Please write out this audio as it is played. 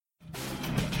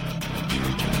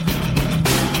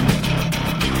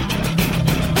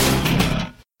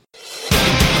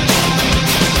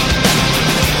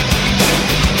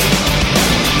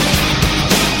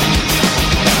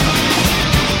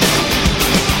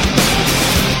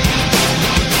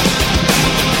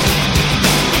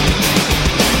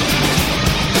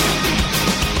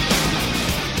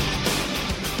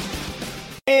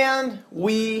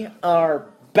are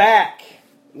back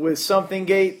with Something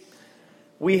Gate.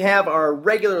 We have our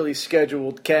regularly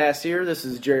scheduled cast here. This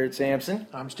is Jared Sampson.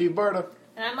 I'm Steve Barta.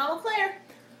 And I'm Mama Clare.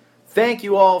 Thank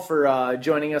you all for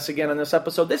joining us again on this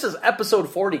episode. This is episode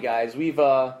 40, guys. We've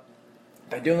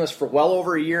been doing this for well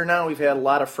over a year now. We've had a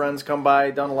lot of friends come by,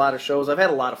 done a lot of shows. I've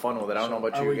had a lot of fun with it. I don't know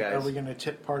about you guys. Are we going to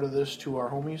tip part of this to our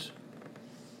homies?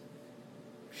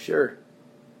 Sure.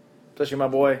 Especially my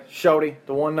boy, Shody,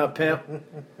 the one-nut pimp.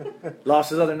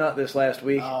 Lost his other nut this last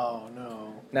week. Oh,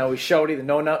 no. Now he's Shody, the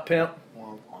no-nut pimp.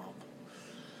 Womp womp.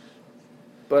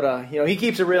 But, he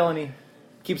keeps it real and he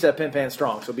keeps that pimp hand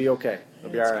strong, so it'll be okay.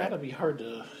 It'll be all right. It's got to be hard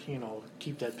to,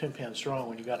 keep that pimp hand strong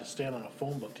when you got to stand on a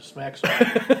phone book to smack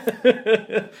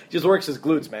someone. Just works his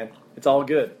glutes, man. It's all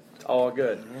good. It's all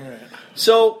good. All right.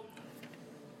 So,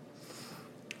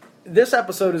 this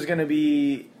episode is going to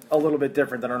be a little bit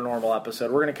different than our normal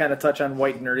episode. We're going to kind of touch on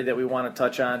white nerdy that we want to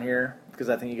touch on here, because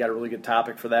I think you got a really good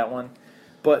topic for that one.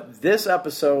 But this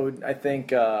episode, I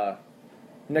think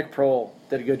Nick Prohl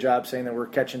did a good job saying that we're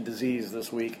catching disease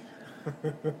this week.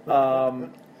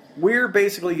 We're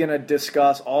basically going to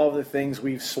discuss all of the things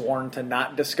we've sworn to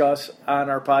not discuss on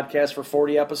our podcast for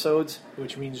 40 episodes.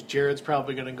 Which means Jared's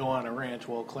probably going to go on a rant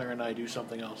while Claire and I do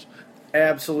something else.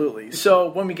 Absolutely. So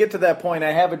when we get to that point,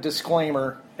 I have a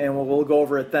disclaimer, and we'll go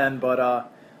over it then.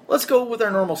 But let's go with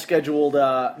our normally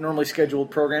scheduled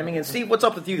programming. And Steve, what's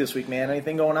up with you this week, man?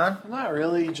 Anything going on? Not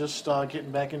really. Just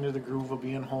getting back into the groove of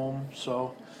being home.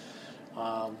 So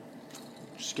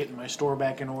just getting my store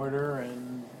back in order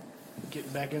and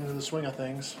getting back into the swing of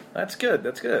things. That's good.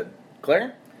 That's good.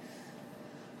 Claire?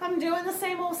 I'm doing the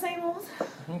same old.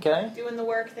 Okay. Doing the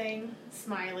work thing,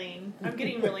 smiling. I'm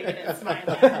getting really good at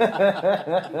smiling.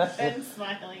 And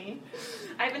smiling.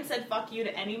 I haven't said fuck you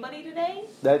to anybody today.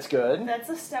 That's good. That's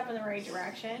a step in the right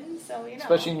direction, so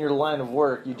Especially in your line of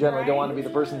work, you generally don't want to be the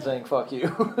person saying fuck you.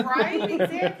 Right,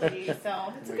 exactly.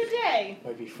 So it's a good day.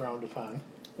 Might be frowned upon.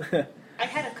 I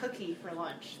had a cookie for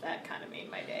lunch. That kind of made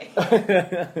my day.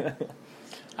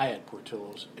 I had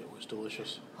Portillo's. It was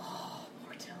delicious. Oh,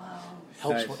 Portillo.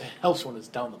 Helps when it's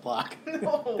down the block.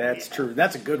 Oh, That's true.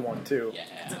 That's a good one too. Yeah,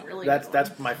 That's a really That's good one.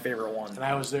 that's my favorite one. And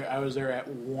I was there at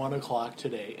 1 o'clock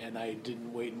today, and I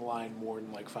didn't wait in line more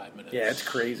than like 5 minutes. Yeah, it's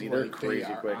crazy. They're Like, crazy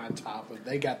they are quick. on top of.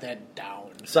 They got that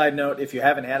down. Side note: if you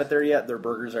haven't had it there yet, their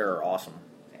burgers there are awesome.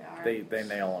 They are. They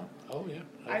nail them. Oh yeah,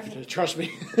 Trust me.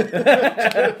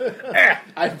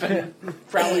 I've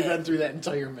probably been through that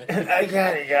entire menu. I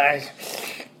got it, guys.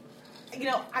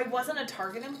 I wasn't a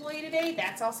Target employee today.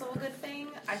 That's also a good thing.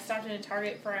 I stopped in a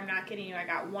Target for, I'm not kidding you, I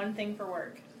got one thing for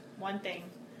work. One thing.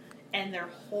 And their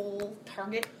whole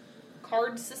Target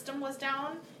card system was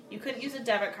down. You couldn't use a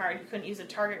debit card. You couldn't use a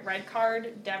Target Red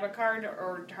card, debit card,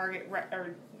 or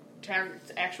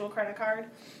Target's actual credit card.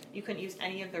 You couldn't use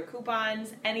any of their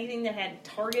coupons. Anything that had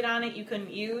Target on it, you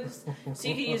couldn't use. So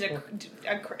you could use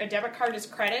a debit card as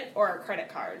credit or a credit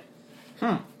card.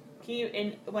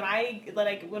 When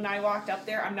I walked up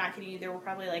there, I'm not kidding you, there were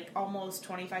probably like almost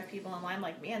 25 people in line. I'm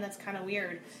like, man, that's kind of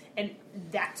weird. And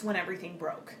that's when everything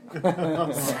broke.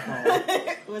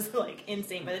 It was like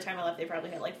insane. By the time I left, they probably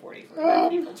had like 40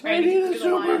 people trying to get through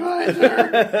the line.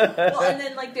 Well, and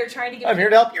then like they're trying to get. I'm here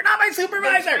to help. You're not my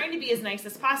supervisor. They're trying to be as nice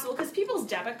as possible because people's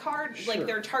debit card, like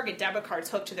their Target debit card's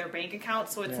hooked to their bank account,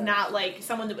 so it's not like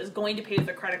someone that was going to pay with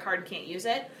a credit card can't use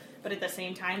it. But at the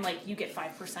same time, like, you get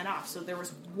 5% off. So there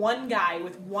was one guy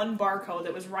with one barcode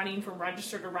that was running from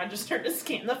register to register to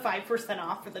scan the 5%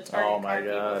 off for the Target card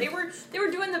God. people. They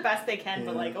were doing the best they can,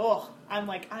 but I'm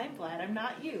glad I'm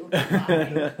not you.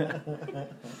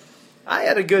 I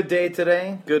had a good day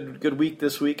today. Good week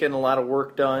this weekend. A lot of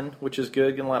work done, which is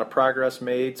good. Getting a lot of progress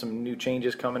made. Some new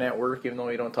changes coming at work, even though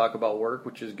we don't talk about work,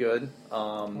 which is good.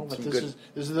 This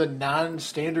is the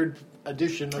non-standard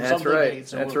edition of That's something. right.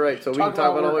 So That's right. So we can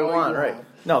talk about all we want, right? Want.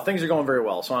 No, things are going very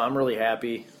well. So I'm really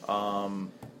happy.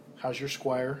 How's your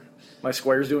squire? My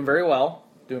squire's doing very well.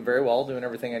 Doing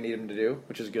everything I need him to do,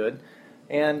 which is good.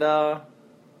 And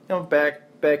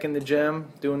back in the gym,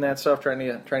 doing that stuff, trying to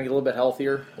get a little bit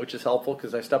healthier, which is helpful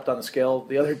because I stepped on the scale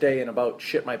the other day and about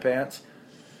shit my pants.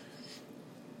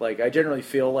 Like, I generally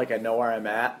feel like I know where I'm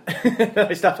at.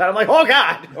 I stepped out, I'm like, oh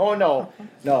God, oh no.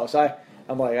 So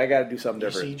I'm like, I got to do something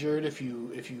different. See, Jared, if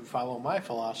you follow my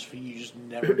philosophy, you just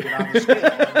never get on the scale.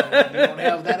 And you don't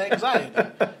have that anxiety.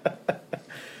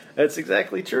 That's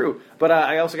exactly true. But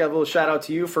I also got a little shout out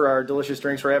to you for our delicious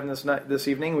drinks we're having this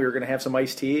evening. We were going to have some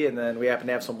iced tea, and then we happen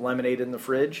to have some lemonade in the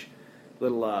fridge.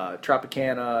 Little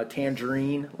Tropicana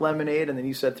tangerine lemonade, and then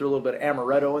you said threw a little bit of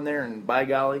amaretto in there, and by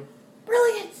golly,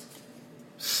 Brilliant.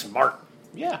 Smart.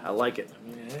 Yeah. I like it.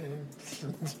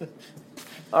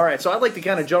 All right, so I'd like to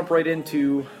kind of jump right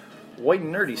into White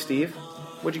and Nerdy, Steve.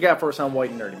 What you got for us on White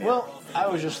and Nerdy, man? Well, I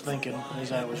was just thinking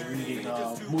as I was reading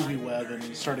Movie Web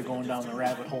and started going down the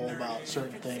rabbit hole about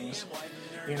certain things.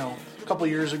 You know, a couple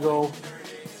years ago,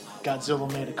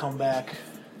 Godzilla made a comeback.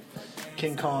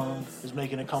 King Kong is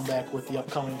making a comeback with the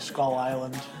upcoming Skull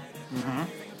Island.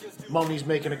 Mm-hmm. Mummy's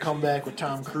making a comeback with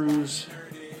Tom Cruise.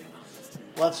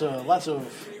 Lots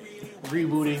of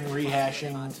rebooting,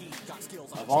 rehashing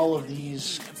of all of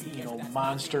these,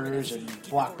 monsters and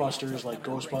blockbusters like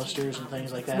Ghostbusters and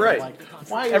things like that. Right. Like,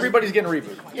 why everybody's getting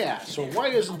rebooted? Yeah. So why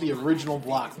isn't the original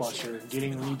blockbuster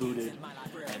getting rebooted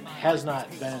and has not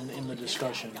been in the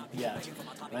discussion yet?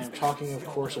 And I am talking, of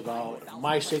course, about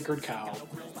my sacred cow,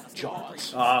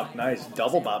 Jaws. Ah, nice.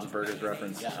 Double Bob's Burgers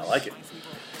reference. Yes. I like it.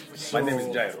 So, My name is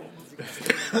Jairo.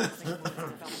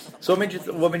 So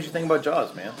what made you think about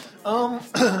Jaws, man?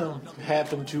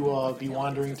 Happened to be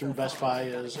wandering through Best Buy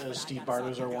as Steve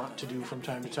Bartas are wont to do from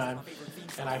time to time,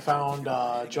 and I found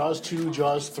Jaws 2,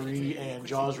 Jaws 3, and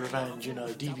Jaws Revenge in a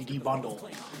DVD bundle.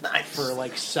 Nice. For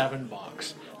like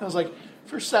 $7. I was like,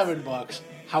 for $7,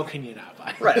 how can you not buy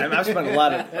it? Right. I mean,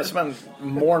 I spent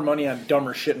more money on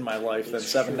dumber shit in my life than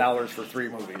 $7 for 3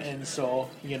 movies. And so,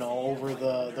 over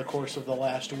the course of the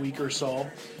last week or so,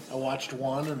 I watched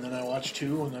 1, and then I watched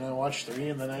 2, and then I watched 3,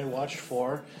 and then I watched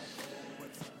 4.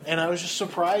 And I was just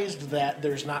surprised that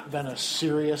there's not been a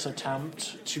serious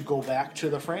attempt to go back to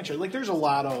the franchise. Like, there's a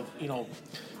lot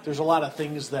of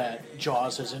things that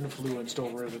Jaws has influenced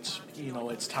over its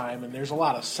time, and there's a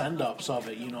lot of send-ups of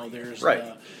it. There's right.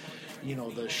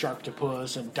 The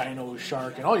Sharktopus and Dino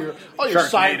Shark and all your all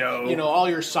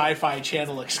your Sci-Fi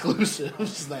Channel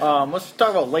exclusives. Let's talk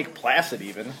about Lake Placid.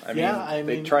 Even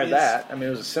they tried that. I mean,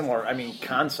 it was a similar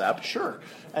concept. Sure.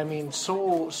 I mean,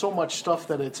 so much stuff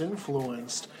that it's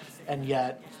influenced, and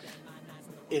yet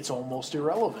it's almost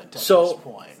irrelevant at this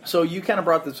point. So you kind of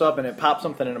brought this up, and it popped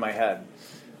something into my head.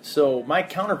 So my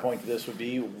counterpoint to this would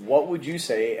be, what would you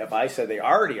say if I said they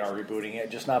already are rebooting it,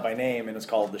 just not by name, and it's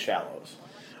called The Shallows?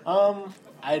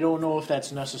 I don't know if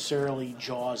that's necessarily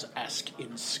Jaws-esque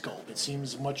in scope. It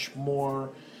seems much more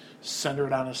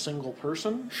centered on a single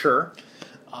person. Sure.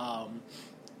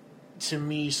 To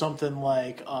me, something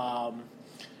like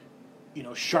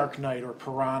Shark Night or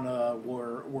Piranha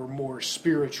were more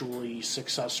spiritually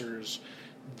successors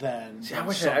than. See,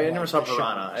 I never saw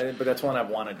Piranha, but that's one I've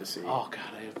wanted to see. Oh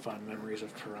God, I have fond memories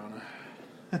of Piranha.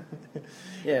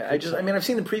 Yeah, I've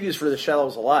seen the previews for The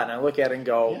Shallows a lot, and I look at it and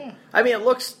go, yeah. I mean, it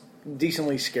looks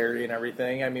decently scary and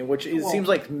everything. I mean, seems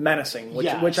like menacing, which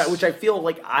I feel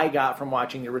like I got from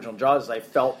watching the original Jaws. I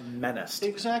felt menaced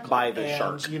by the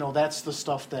shark. That's the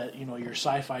stuff that your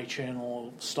Sci-Fi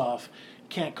Channel stuff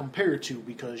can't compare to,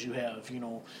 because you have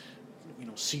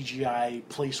CGI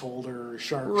placeholder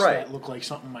sharks that look like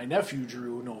something my nephew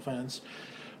drew. No offense.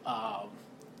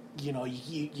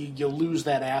 You lose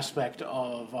that aspect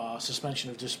of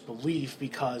suspension of disbelief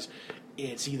because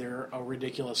it's either a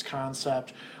ridiculous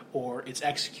concept or it's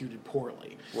executed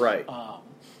poorly. Right.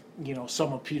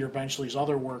 Some of Peter Benchley's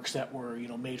other works that were,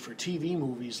 made for TV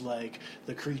movies, like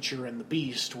The Creature and the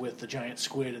Beast with the giant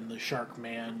squid and the shark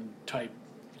man type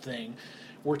thing,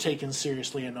 were taken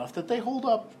seriously enough that they hold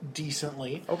up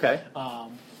decently. Okay.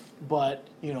 But,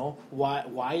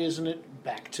 why isn't it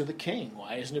back to the king?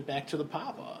 Why isn't it back to the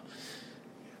papa?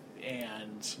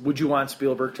 And would you want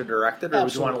Spielberg to direct it, or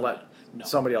would you want to let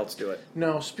somebody else do it?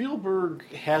 No, Spielberg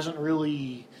hasn't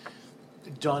really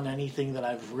done anything that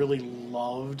I've really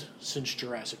loved since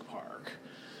Jurassic Park.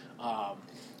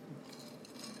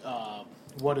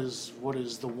 What is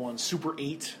the one? Super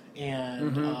 8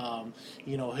 and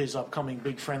his upcoming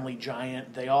Big Friendly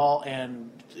Giant.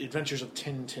 And Adventures of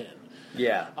Tintin.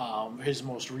 Yeah. His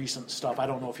most recent stuff. I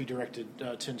don't know if he directed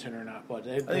Tintin or not, but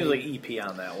I think it was like EP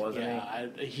on that, wasn't he? Yeah,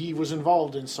 he was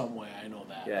involved in some way. I know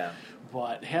that. Yeah.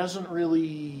 But hasn't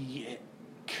really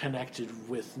connected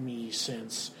with me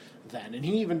since then. And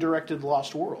he even directed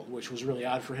Lost World, which was really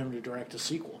odd for him to direct a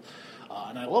sequel.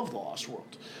 And I love The Lost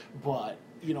World. But,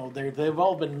 they've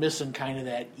all been missing kind of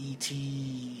that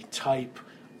E.T. type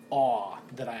awe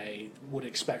that I would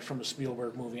expect from a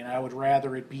Spielberg movie. And I would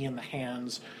rather it be in the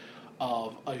hands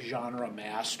of a genre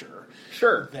master.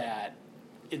 Sure. That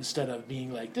instead of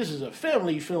being like, this is a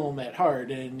family film at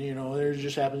heart, and, there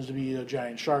just happens to be a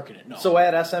giant shark in it. No. So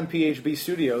at SMPHB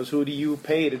Studios, who do you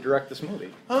pay to direct this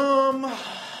movie?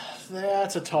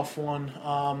 That's a tough one.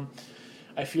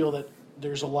 I feel that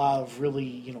there's a lot of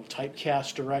really,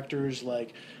 typecast directors.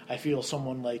 Like, I feel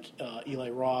someone like Eli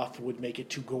Roth would make it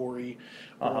too gory,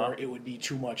 or it would be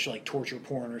too much like torture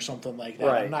porn or something like that.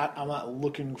 Right. I'm not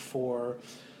looking for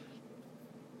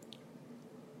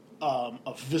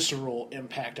a visceral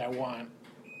impact. I want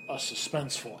a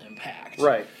suspenseful impact.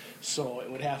 Right. So it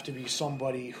would have to be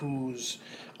somebody who's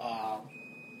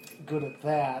good at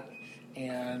that.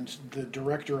 And the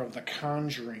director of The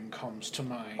Conjuring comes to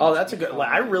mind. Oh, that's a good.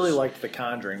 I really liked The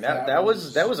Conjuring. That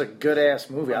was a good ass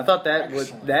movie. I thought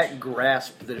that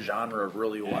grasped the genre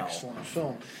really well. Excellent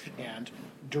film, and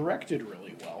directed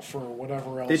really well for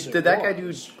whatever else. Did that guy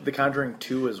do The Conjuring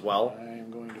 2 as well? I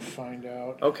am going to find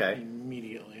out.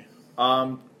 Immediately.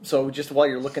 So just while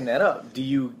you're looking that up, do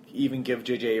you even give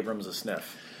J.J. Abrams a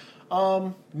sniff?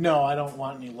 No, I don't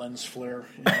want any lens flare.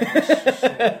 You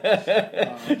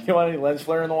want any lens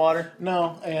flare in the water?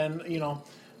 No, and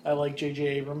I like J.J.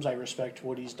 Abrams. I respect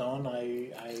what he's done.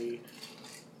 I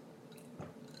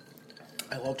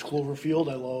loved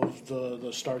Cloverfield. I love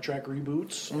the Star Trek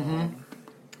reboots.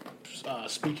 Mm-hmm.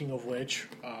 Speaking of which,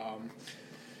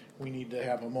 we need to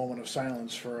have a moment of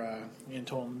silence for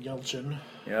Anton Yelchin.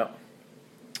 Yep.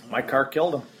 My car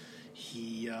killed him.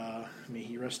 May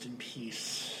he rest in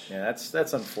peace. Yeah,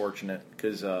 that's unfortunate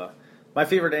because my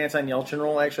favorite Anton Yelchin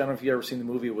role, actually, I don't know if you've ever seen the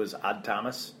movie, was Odd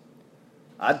Thomas.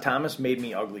 Odd Thomas made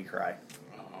me ugly cry.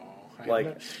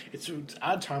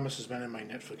 Odd Thomas has been in my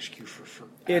Netflix queue for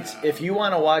if you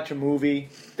want to watch a movie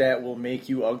that will make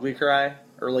you ugly cry,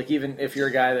 or like even if you're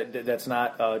a guy that's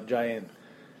not a giant,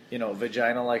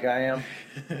 vagina like I am,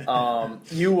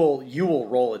 you will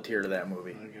roll a tear to that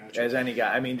movie. As any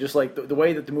guy. I mean, just like the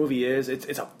way that the movie is, it's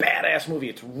a badass movie.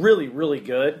 It's really, really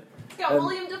good. It's got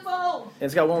William Dafoe.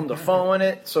 It's got Willem Dafoe in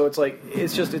it, so it's a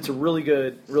really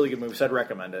good movie. So I'd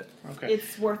recommend it. Okay.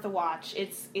 It's worth a watch.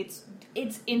 It's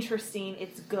interesting.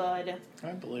 It's good.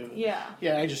 I believe it. Yeah.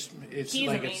 Yeah, it's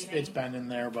been in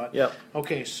there, but yep.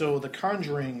 Okay, so The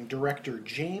Conjuring director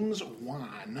James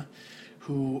Wan,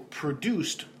 who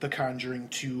produced The Conjuring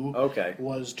 2,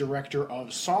 was director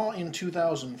of Saw in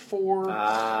 2004,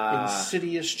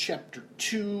 Insidious Chapter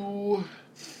 2,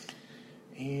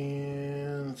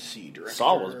 and let's see, director...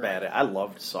 Saw was bad. I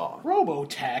loved Saw.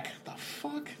 Robotech. The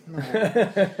fuck?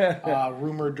 No.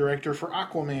 Rumored director for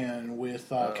Aquaman with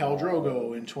Khal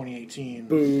Drogo in 2018.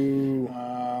 Boo.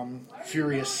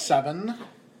 Furious 7.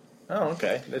 Oh,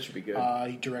 okay. That should be good.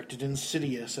 He directed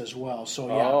Insidious as well. So,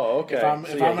 yeah. Oh, okay. If I'm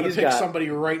going to pick somebody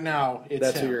right now,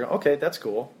 it's him. Okay, that's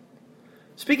cool.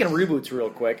 Speaking of reboots real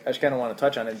quick, I just kind of want to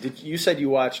touch on it. You said you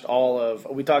watched all of...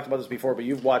 We talked about this before, but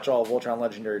you've watched all of Voltron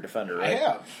Legendary Defender, right? I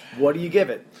have. What do you give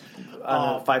it?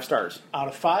 5 stars. Out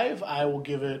of 5, I will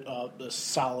give it a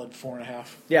solid 4.5.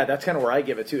 Yeah, that's kind of where I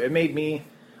give it, too. It made me...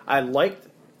 I liked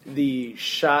the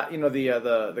shot,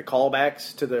 the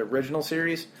callbacks to the original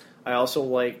series. I also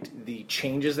liked the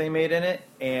changes they made in it,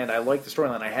 and I liked the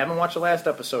storyline. I haven't watched the last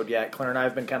episode yet. Claire and I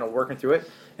have been kind of working through it.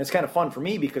 It's kind of fun for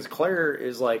me because Claire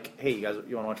is like, hey, you guys,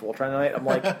 you want to watch Voltron tonight? I'm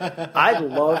like, I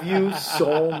love you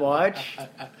so much.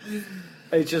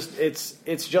 It's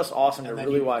just awesome to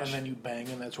really watch. And then you bang,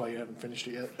 and that's why you haven't finished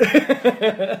it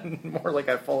yet. More like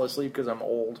I fall asleep because I'm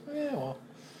old. Yeah, well.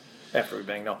 After we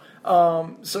bang, no.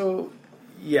 So...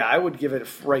 Yeah, I would give it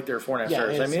right there 4.5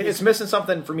 stars. I mean, it's missing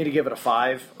something for me to give it a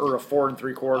 5 or a 4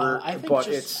 3/4, but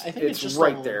it's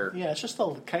right there. Yeah, it's just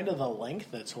kind of the length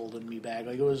that's holding me back.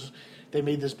 Like they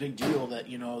made this big deal that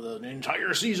the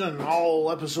entire season,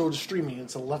 all episodes streaming.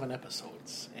 It's 11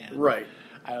 episodes, and right.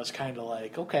 I was kind of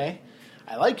like, okay,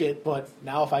 I like it, but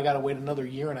now if I got to wait another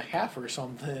year and a half or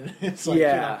something, it's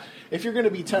like, if you're going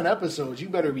to be 10 episodes, you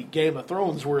better be Game of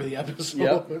Thrones worthy episodes.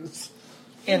 Yep.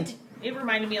 And it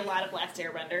reminded me a lot of Last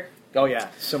Airbender. Oh, yeah.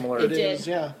 Similar. It did. Is,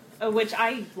 yeah. Which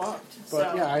I loved.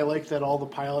 But, yeah, I like that all the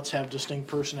pilots have distinct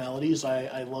personalities.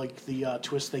 I like the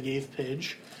twist they gave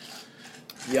Pidge,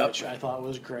 which I thought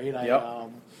was great. I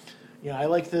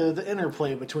like the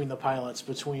interplay between the pilots,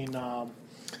 between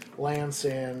Lance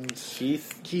and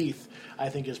Keith, I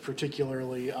think is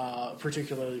particularly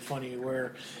funny,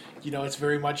 where... it's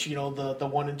very much, the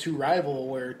 1 and 2 rival,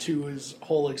 where 2's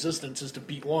whole existence is to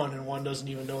beat 1, and 1 doesn't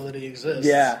even know that he exists.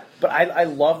 Yeah, but I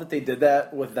love that they did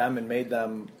that with them and made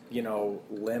them,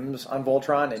 limbs on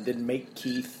Voltron and didn't make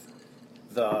Keith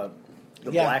the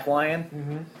Black Lion.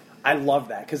 Mm-hmm. I love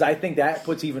that, because I think that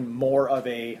puts even more of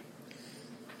a,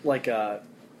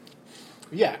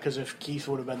 Yeah, because if Keith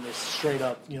would have been the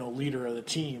straight-up, leader of the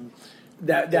team...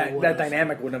 That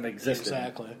dynamic wouldn't have existed.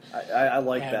 Exactly. I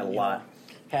like that a lot.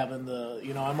 Having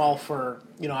I'm all for,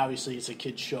 obviously it's a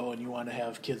kid's show and you want to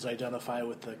have kids identify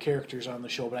with the characters on the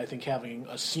show, but I think having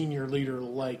a senior leader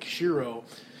like Shiro,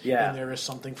 and there is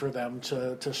something for them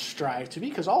to strive to be,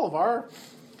 because all of our,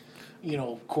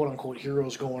 quote-unquote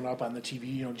heroes going up on the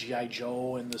TV, G.I.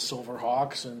 Joe and the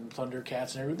Silverhawks and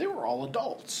Thundercats and everything, they were all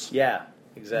adults. Yeah.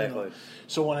 Exactly.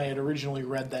 So when I had originally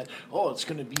read that, it's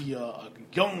going to be a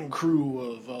young crew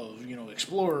of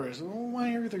explorers. Well,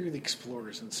 why are there the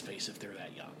explorers in space if they're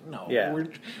that young? No,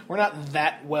 we're not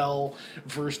that well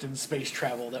versed in space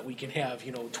travel that we can have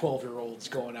 12-year-olds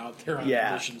going out there on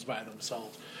missions by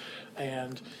themselves.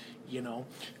 And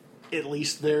at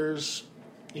least there's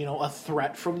a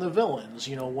threat from the villains.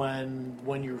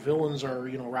 When your villains are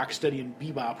Rocksteady and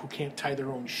Bebop who can't tie their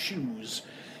own shoes,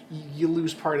 you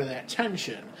lose part of that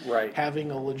tension. Right.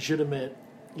 Having a legitimate,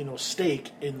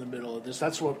 stake in the middle of this.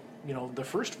 That's what, the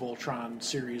first Voltron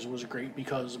series was great,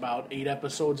 because about 8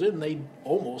 episodes in, they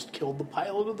almost killed the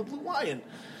pilot of the Blue Lion.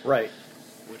 Right.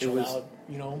 Which allowed,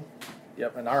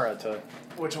 Yep, Inara to...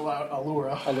 Which allowed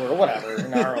Allura. Allura, whatever.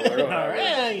 Inara, Allura,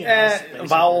 whatever.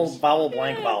 Vowel,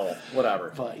 blank vowel,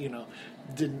 whatever. But,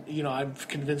 I'm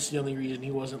convinced the only reason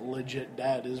he wasn't legit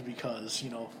dead is because,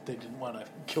 they didn't want to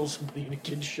kill somebody in a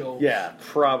kid's show. Yeah,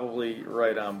 probably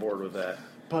right on board with that.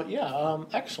 But yeah,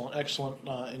 excellent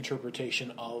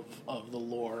interpretation of the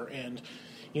lore. And,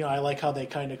 I like how they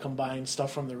kind of combine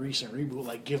stuff from the recent reboot,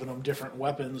 like giving them different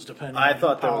weapons depending on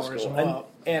who powers them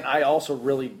up. And I also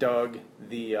really dug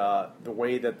the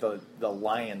way that the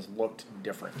lions looked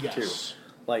different, too.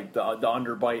 Like the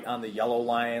underbite on the yellow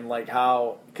lion, like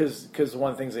how, because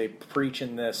one of the things they preach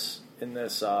in this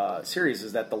series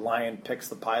is that the lion picks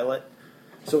the pilot,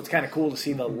 so it's kind of cool to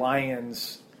see the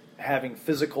lions having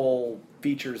physical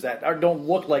features that don't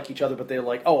look like each other, but they're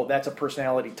like, that's a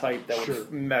personality type that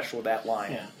would mesh with that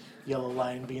lion. Yeah, yellow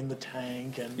lion being the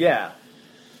tank, and yeah,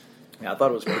 I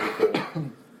thought it was pretty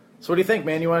cool. So what do you think,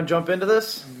 man? You want to jump into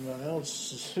this? Well,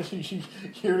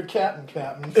 you're the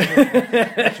captain.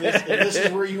 If this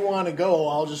is where you want to go,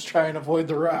 I'll just try and avoid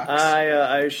the rocks.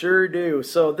 I sure do.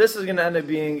 So this is going to end up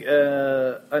being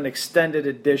an extended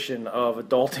edition of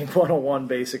Adulting 101,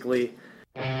 basically.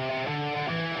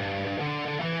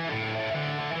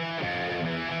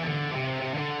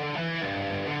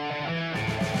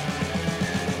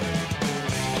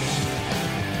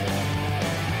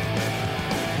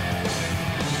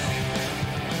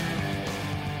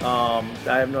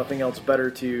 I have nothing else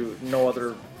better no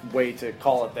other way to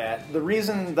call it that. The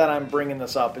reason that I'm bringing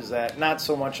this up is that not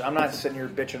so much, I'm not sitting here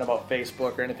bitching about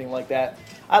Facebook or anything like that.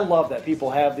 I love that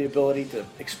people have the ability to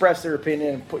express their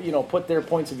opinion and put their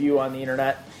points of view on the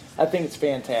internet. I think it's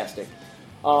fantastic.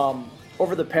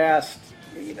 Over the past,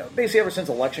 basically ever since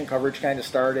election coverage kind of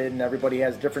started and everybody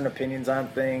has different opinions on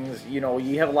things, you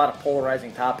have a lot of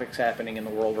polarizing topics happening in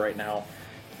the world right now.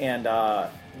 And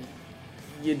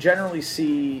you generally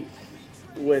see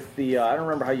with the, I don't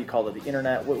remember how you called it, the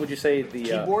internet, what would you say? The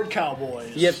keyboard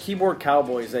cowboys. You have keyboard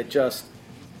cowboys that just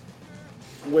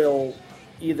will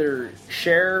either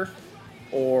share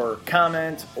or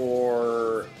comment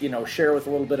or, share with a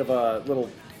little bit of a little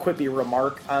quippy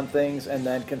remark on things and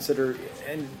then consider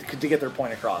and to get their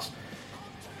point across.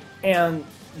 And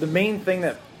the main thing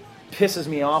that pisses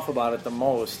me off about it the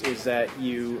most is that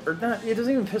it doesn't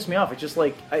even piss me off. It's just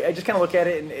like, I just kind of look at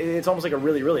it and it's almost like a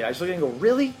really, I just look at it and go,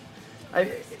 really?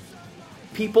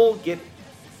 People get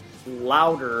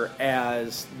louder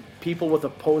as people with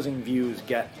opposing views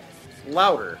get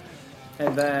louder.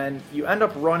 And then you end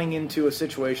up running into a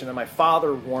situation that my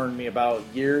father warned me about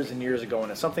years and years ago,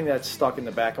 and it's something that's stuck in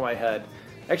the back of my head.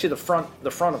 Actually, the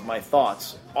front of my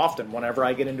thoughts, often whenever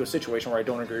I get into a situation where I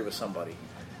don't agree with somebody.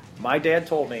 My dad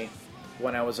told me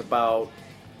when I was about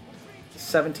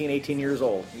 17, 18 years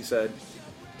old, he said,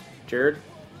 Jared,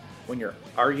 when you're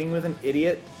arguing with an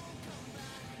idiot,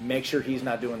 make sure he's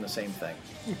not doing the same thing.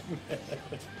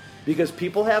 Because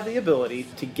people have the ability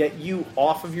to get you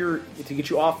off of your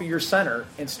center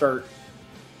and start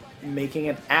making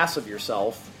an ass of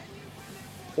yourself,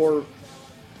 or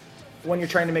when you're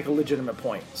trying to make a legitimate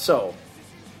point. So,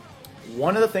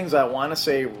 one of the things I want to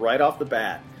say right off the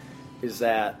bat is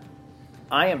that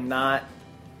I am not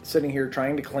sitting here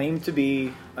trying to claim to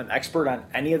be an expert on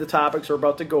any of the topics we're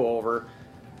about to go over.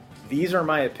 These are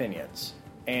my opinions,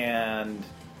 and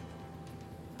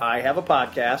I have a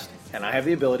podcast, and I have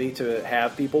the ability to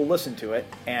have people listen to it,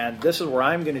 and this is where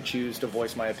I'm going to choose to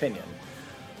voice my opinion.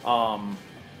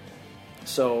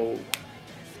 So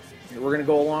we're going to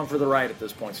go along for the ride at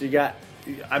this point. So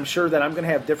I'm sure that I'm going to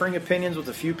have differing opinions with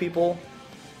a few people,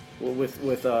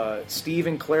 with Steve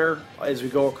and Claire as we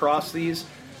go across these,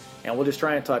 and we'll just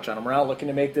try and touch on them. We're not looking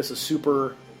to make this a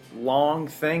super long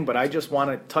thing, but I just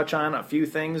want to touch on a few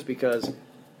things because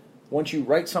once you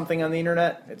write something on the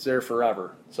internet, it's there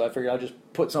forever. So I figured I'll just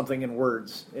put something in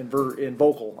words, in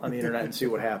vocal on the internet and see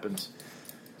what happens.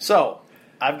 So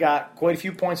I've got quite a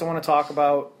few points I want to talk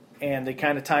about, and they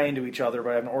kind of tie into each other,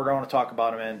 but I have an order I want to talk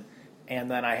about them in. And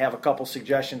then I have a couple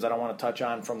suggestions that I want to touch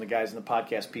on from the guys in the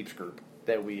Podcast Peeps group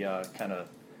that we kind of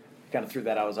threw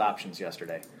that out as options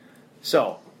yesterday.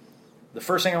 So, the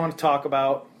first thing I want to talk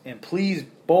about, and please,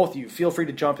 both of you, feel free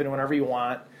to jump in whenever you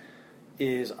want,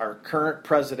 is our current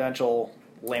presidential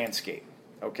landscape,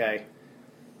 okay?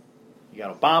 You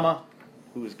got Obama,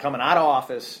 who's coming out of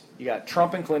office. You got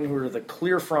Trump and Clinton, who are the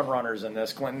clear front runners in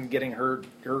this. Clinton getting her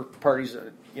party's,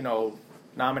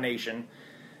 nomination,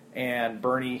 and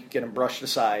Bernie getting brushed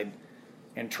aside,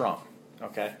 and Trump,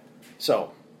 okay?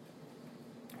 So,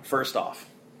 first off,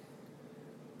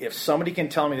 if somebody can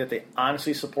tell me that they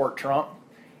honestly support Trump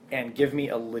and give me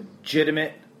a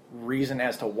legitimate reason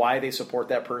as to why they support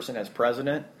that person as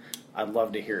president, I'd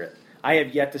love to hear it. I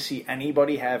have yet to see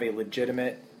anybody have a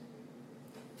legitimate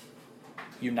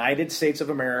United States of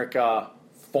America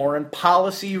foreign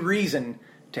policy reason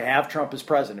to have Trump as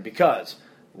president, because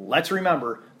let's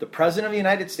remember, the president of the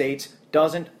United States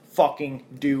doesn't fucking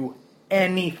do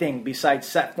anything besides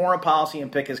set foreign policy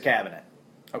and pick his cabinet.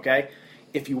 Okay?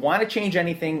 If you want to change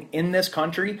anything in this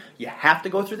country, you have to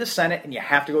go through the Senate and you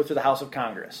have to go through the House of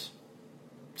Congress.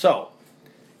 So,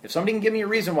 if somebody can give me a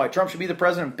reason why Trump should be the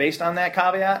president based on that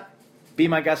caveat, be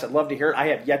my guest. I'd love to hear it. I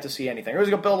have yet to see anything. He's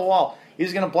going to build a wall.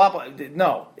 He's going to blah, blah.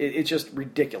 No, it's just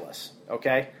ridiculous.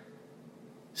 Okay?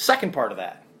 Second part of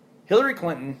that, Hillary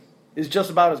Clinton is just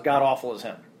about as god-awful as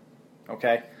him.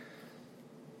 Okay?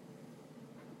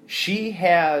 She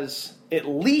has at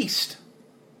least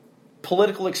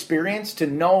political experience to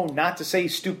know not to say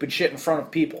stupid shit in front of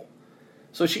people.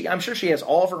 So I'm sure she has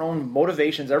all of her own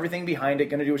motivations, everything behind it,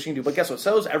 going to do what she can do. But guess what?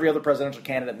 So is every other presidential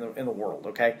candidate in the world,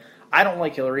 okay? I don't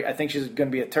like Hillary. I think she's going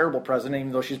to be a terrible president,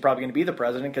 even though she's probably going to be the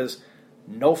president, because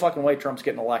no fucking way Trump's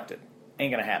getting elected.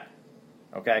 Ain't going to happen,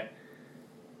 okay?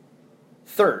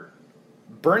 Third,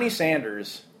 Bernie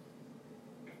Sanders,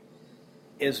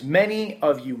 as many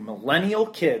of you millennial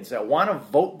kids that want to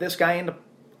vote this guy into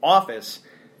office,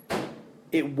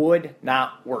 it would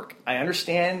not work. I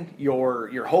understand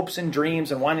your hopes and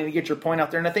dreams and wanting to get your point out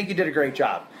there, and I think you did a great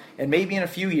job. And maybe in a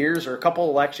few years or a couple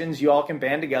elections, you all can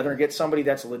band together and get somebody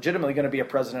that's legitimately going to be a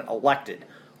president elected.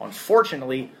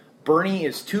 Unfortunately, Bernie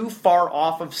is too far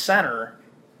off of center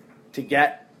to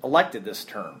get elected this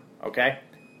term, okay?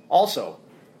 Also,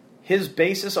 his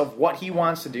basis of what he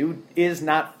wants to do is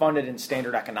not funded in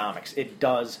standard economics. It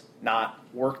does not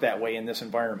work that way in this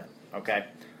environment, okay?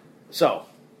 So,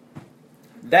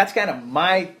 that's kind of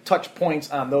my touch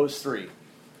points on those three.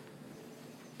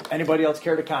 Anybody else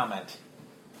care to comment?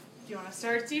 Do you want to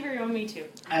start, Steve, or you want me to?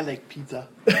 I like pizza.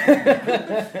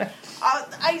 I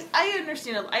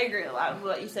understand. I agree a lot with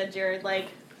what you said, Jared. Like,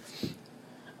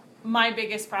 my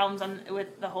biggest problems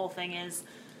with the whole thing is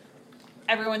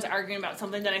everyone's arguing about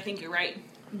something that I think you're right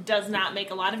does not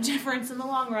make a lot of difference in the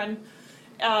long run,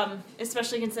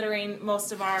 especially considering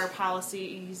most of our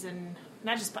policies and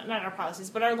not our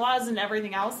policies, but our laws and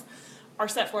everything else are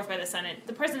set forth by the Senate.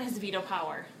 The president has veto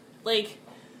power. Like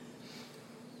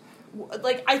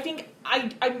I think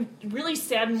I'm really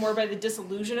saddened more by the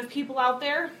disillusion of people out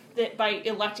there that by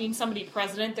electing somebody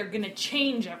president, they're going to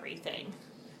change everything.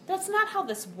 That's not how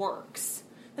this works.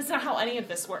 That's not how any of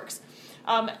this works.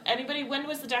 Anybody, when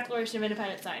was the Declaration of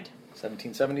Independence signed?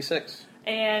 1776.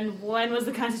 And when was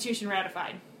the Constitution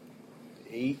ratified?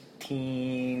 It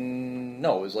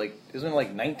was like, isn't it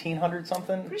like 1900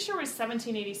 something? Pretty sure it was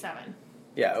 1787.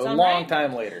 Yeah, a long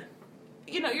time later.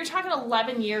 You're talking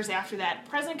 11 years after that.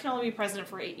 President can only be president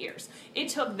for 8 years. It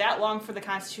took that long for the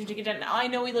Constitution to get done. Now, I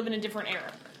know we live in a different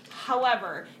era.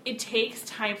 However, it takes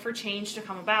time for change to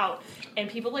come about, and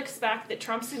people expect that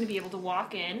Trump's going to be able to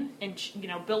walk in and,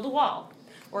 build a wall,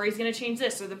 or he's going to change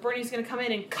this, or that Bernie's going to come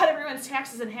in and cut everyone's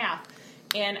taxes in half.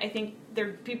 And I think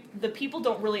the people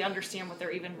don't really understand what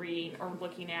they're even reading or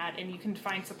looking at, and you can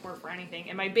find support for anything.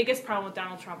 And my biggest problem with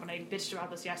Donald Trump, and I bitched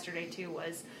about this yesterday too,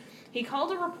 was he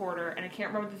called a reporter, and I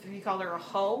can't remember if he called her a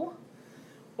hoe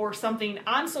or something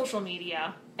on social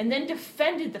media, and then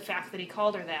defended the fact that he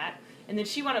called her that. And then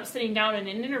she wound up sitting down in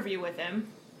an interview with him,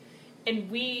 and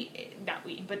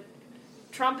but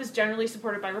Trump is generally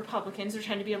supported by Republicans. There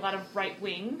tend to be a lot of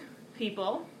right-wing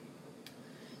people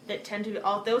that tend to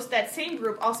that same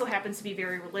group also happens to be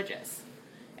very religious,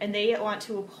 and they want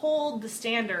to uphold the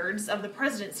standards of the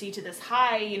presidency to this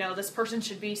high. This person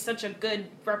should be such a good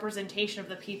representation of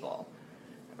the people,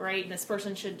 right? And this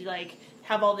person should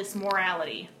have all this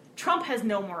morality. Trump has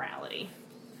no morality,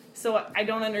 so I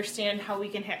don't understand how we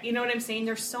can have. You know what I'm saying?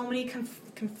 There's so many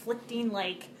conflicting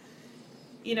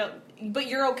but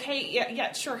you're okay.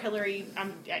 Yeah, sure. Hillary,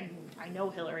 I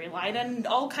know Hillary lied in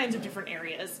all kinds of different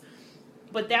areas.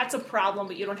 But that's a problem,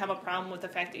 but you don't have a problem with the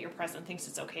fact that your president thinks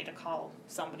it's okay to call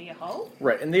somebody a hoe?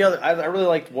 Right, and the other, I really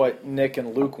liked what Nick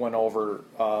and Luke went over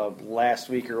last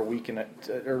week or a week,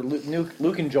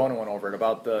 Luke and Jonah went over it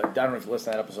about I don't know if you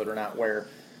listened to that episode or not, where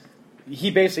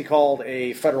he basically called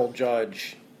a federal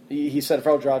judge, he said a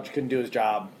federal judge couldn't do his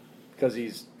job because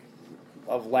he's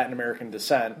of Latin American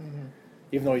descent,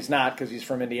 even though he's not because he's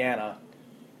from Indiana,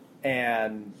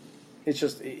 and it's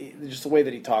just the way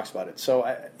that he talks about it.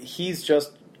 So he's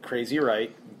just crazy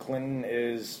right. Clinton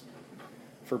is,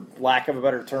 for lack of a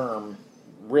better term,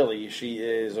 really, she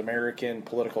is American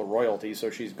political royalty, so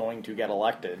she's going to get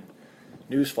elected.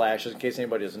 Newsflash, in case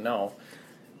anybody doesn't know.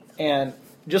 And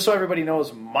just so everybody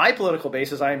knows, my political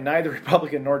basis, I am neither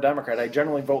Republican nor Democrat. I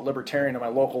generally vote Libertarian in my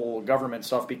local government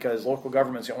stuff because local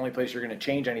government is the only place you're going to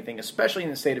change anything, especially in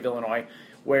the state of Illinois,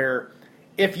 where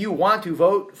if you want to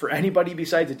vote for anybody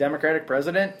besides a Democratic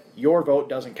president, your vote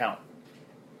doesn't count.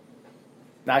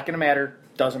 Not going to matter.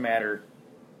 Doesn't matter.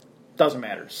 Doesn't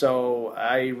matter. So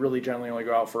I really generally only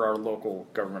go out for our local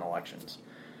government elections.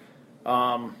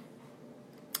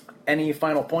 Any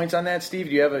final points on that, Steve?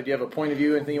 Do you have a point of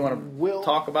view? Anything you want to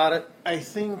talk about it? I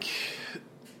think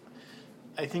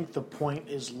the point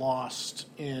is lost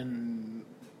in,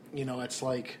 it's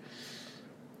like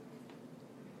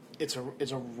it's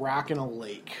a rock in a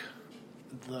lake.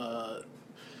 The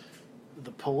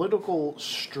political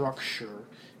structure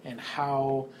and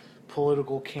how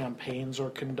political campaigns are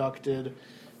conducted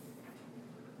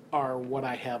are what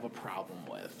I have a problem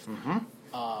with.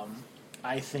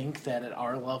 I think that at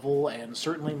our level, and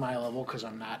certainly my level, because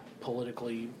I'm not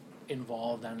politically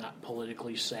involved, I'm not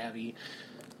politically savvy,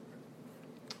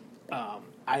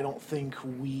 I don't think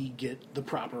we get the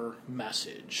proper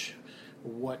message.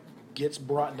 What gets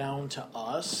brought down to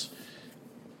us,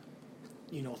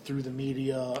 through the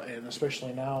media, and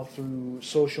especially now through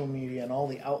social media and all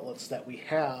the outlets that we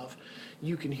have,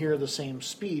 you can hear the same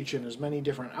speech, and as many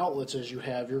different outlets as you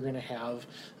have, you're going to have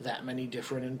that many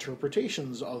different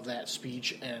interpretations of that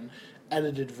speech and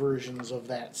edited versions of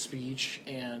that speech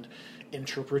and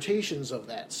interpretations of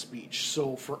that speech.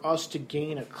 So for us to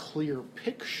gain a clear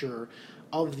picture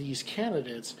of these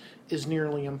candidates is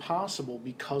nearly impossible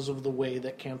because of the way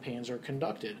that campaigns are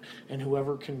conducted. And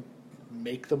whoever can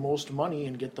make the most money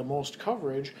and get the most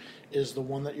coverage is the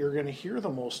one that you're going to hear the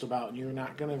most about, and you're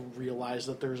not going to realize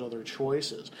that there's other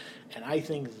choices. And I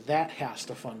think that has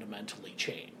to fundamentally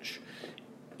change.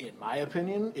 In my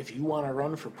opinion, if you want to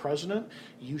run for president,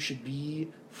 you should be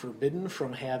forbidden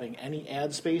from having any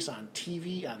ad space on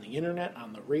TV, on the internet,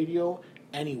 on the radio,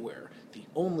 anywhere. The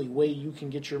only way you can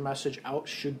get your message out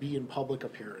should be in public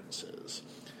appearances.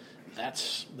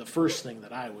 That's the first thing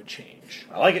that I would change.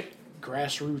 I like it.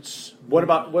 Grassroots. What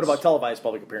about televised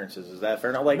public appearances? Is that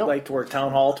fair? Not like to where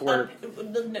town hall to where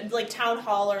like town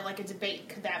hall or like a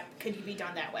debate. Could you be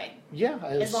done that way? Yeah,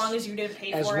 as long as you didn't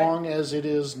pay for it. As long as it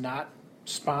is not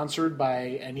sponsored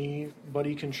by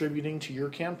anybody contributing to your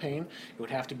campaign. It would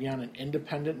have to be on an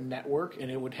independent network, and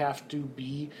it would have to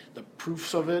be the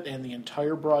proofs of it, and the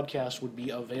entire broadcast would be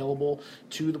available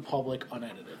to the public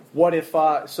unedited. What if,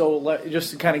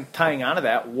 just kind of tying onto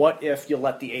that, what if you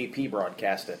let the AP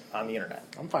broadcast it on the internet?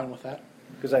 I'm fine with that.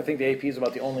 Because I think the AP is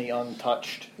about the only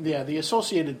untouched. Yeah, the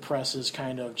Associated Press is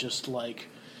kind of just like,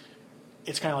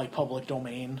 it's kind of like public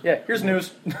domain. Yeah, here's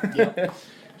news. Yep.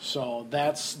 So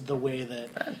that's the way that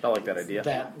I like that idea.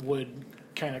 That would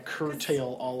kind of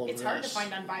curtail all of this. It's hard to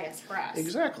find unbiased press.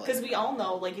 Exactly. Because we all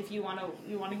know, like, if you want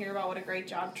to hear about what a great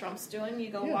job Trump's doing,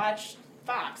 you go watch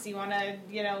Fox. You want to,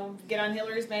 get on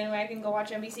Hillary's bandwagon, go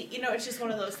watch NBC. It's just one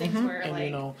of those things where,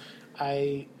 and,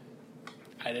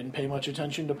 I didn't pay much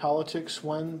attention to politics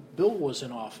when Bill was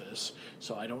in office,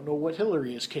 so I don't know what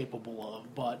Hillary is capable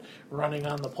of, but running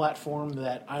on the platform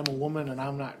that I'm a woman and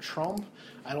I'm not Trump,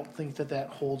 I don't think that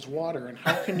holds water. And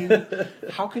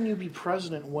how can you be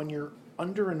president when you're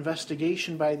under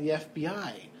investigation by the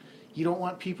FBI? You don't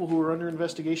want people who are under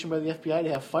investigation by the FBI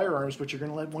to have firearms, but you're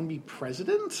going to let one be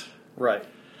president? Right.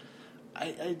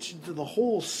 The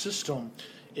whole system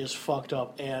is fucked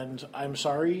up, and I'm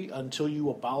sorry, until you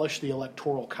abolish the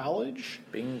Electoral College,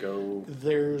 bingo.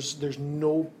 There's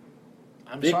no.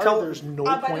 There's no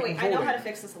by point the way, in voting. I know how to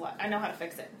fix this a lot. I know how to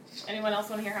fix it. Anyone else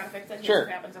want to hear how to fix it? Sure. Here's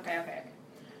what happens. Okay.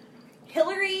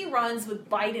 Hillary runs with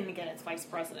Biden again as vice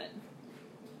president.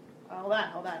 hold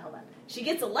on. She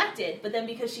gets elected, but then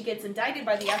because she gets indicted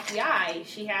by the FBI,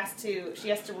 she has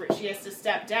to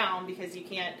step down because you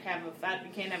can't have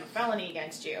a felony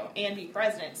against you and be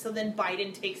president. So then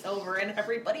Biden takes over and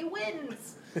everybody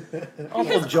wins.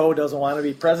 Uncle Joe doesn't want to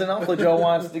be president. Uncle Joe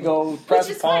wants to go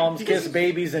press palms, kiss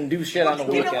babies, and do shit on the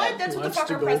weekend. You know what? That's what the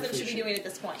fucker president should be doing at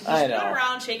this point. He's going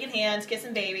around shaking hands,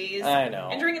 kissing babies,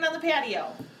 and drinking on the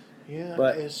patio. Yeah,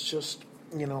 but it's just,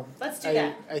 Let's do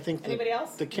that. I think anybody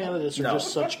else? The candidates are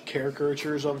just such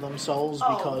caricatures of themselves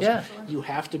because you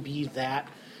have to be that.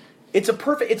 It's a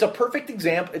perfect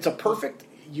example. It's a perfect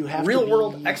real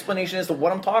world explanation as to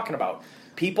what I'm talking about.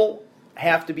 People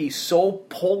have to be so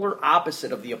polar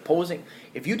opposite of the opposing.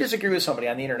 If you disagree with somebody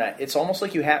on the internet, it's almost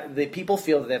like people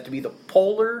feel that they have to be the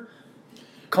polar,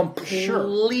 complete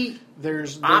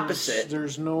opposite.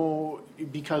 There's no,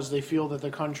 because they feel that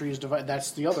the country is divided.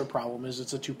 That's the other problem, is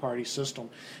it's a two-party system,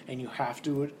 and you have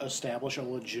to establish a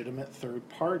legitimate third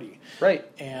party. Right.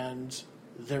 And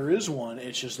there is one.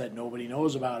 It's just that nobody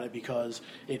knows about it because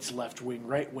it's left-wing,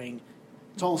 right-wing.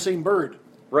 It's all the same bird.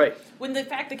 Right. When the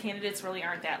fact the candidates really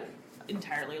aren't that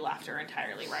entirely left or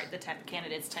entirely right. The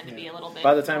candidates tend to be a little bit...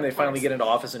 By the time they finally get into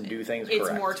office and do things it's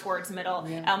correct. More towards middle.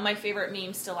 Yeah. My favorite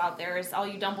meme still out there is all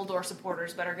you Dumbledore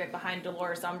supporters better get behind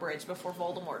Dolores Umbridge before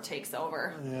Voldemort takes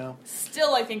over. Yeah.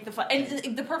 Still, I think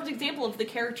and the perfect example of the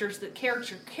caricatures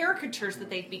that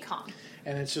they've become.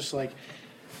 And it's just like...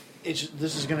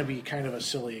 this is going to be kind of a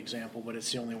silly example, but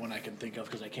it's the only one I can think of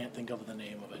because I can't think of the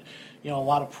name of it. A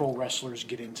lot of pro wrestlers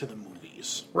get into the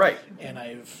movies. Right. And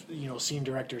I've, seen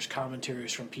directors'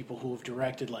 commentaries from people who have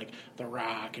directed, like, The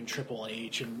Rock and Triple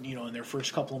H and, in their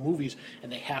first couple of movies,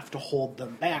 and they have to hold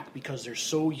them back because they're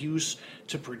so used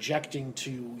to projecting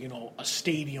to, a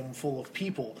stadium full of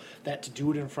people that to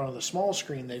do it in front of the small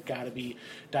screen, they've got to be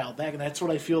dialed back. And that's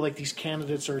what I feel like these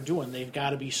candidates are doing. They've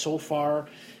got to be so far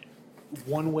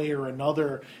one way or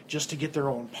another just to get their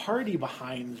own party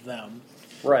behind them,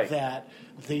 right, that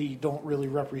they don't really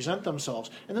represent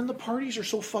themselves. And then the parties are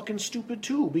so fucking stupid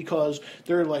too, because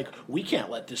they're like, we can't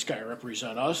let this guy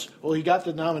represent us. Well, he got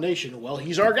the nomination. Well,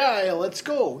 he's our guy. Let's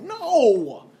go.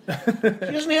 No!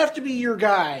 He doesn't have to be your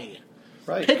guy.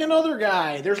 Right. Pick another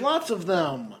guy. There's lots of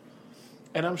them.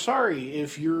 And I'm sorry,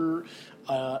 if you're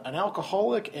an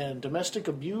alcoholic and domestic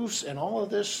abuse and all of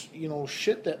this,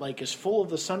 shit that is full of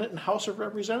the Senate and House of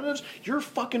Representatives, you're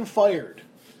fucking fired.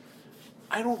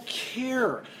 I don't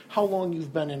care how long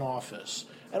you've been in office.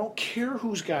 I don't care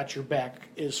who's got your back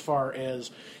as far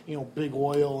as, big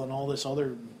oil and all this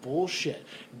other bullshit.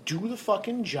 Do the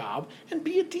fucking job and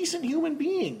be a decent human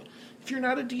being. If you're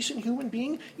not a decent human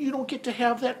being, you don't get to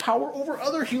have that power over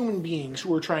other human beings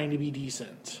who are trying to be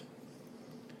decent.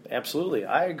 Absolutely.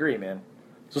 I agree, man.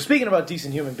 So speaking about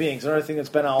decent human beings, another thing that's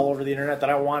been all over the internet that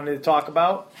I wanted to talk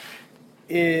about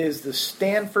is the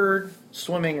Stanford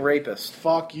swimming rapist.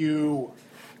 Fuck you.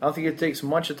 I don't think it takes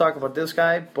much to talk about this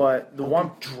guy, but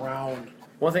one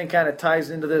thing kind of ties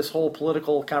into this whole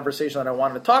political conversation that I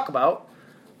wanted to talk about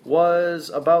was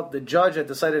about the judge that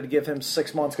decided to give him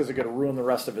 6 months because it could ruin the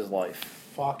rest of his life.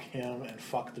 Fuck him and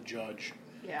fuck the judge.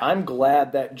 Yeah. I'm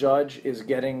glad that judge is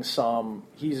getting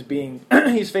he's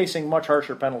facing much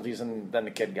harsher penalties than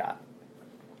the kid got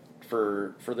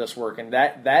for this work. And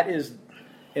that is,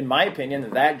 in my opinion,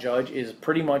 that judge is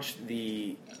pretty much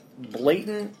the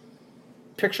blatant,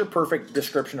 picture-perfect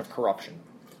description of corruption.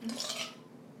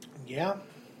 Yeah.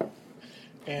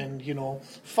 And,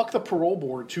 fuck the parole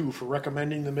board, too, for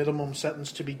recommending the minimum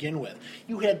sentence to begin with.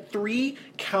 You had 3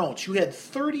 counts. You had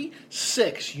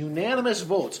 36 unanimous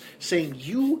votes saying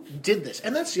you did this.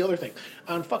 And that's the other thing.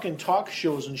 On fucking talk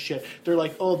shows and shit, they're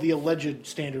like, oh, the alleged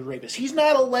standard rapist. He's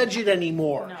not alleged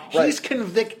anymore. No. He's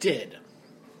convicted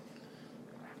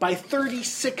by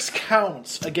 36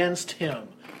 counts against him.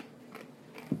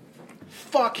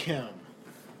 Fuck him.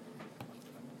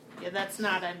 Yeah, that's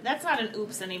not an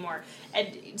oops anymore,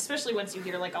 and especially once you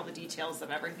hear all the details of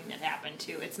everything that happened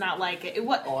too. It's not like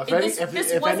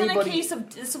this wasn't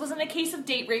a case of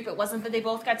date rape. It wasn't that they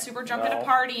both got super drunk at a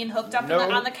party and hooked up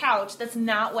on the couch. That's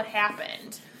not what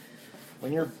happened.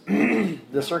 When you're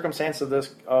the circumstance of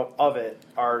it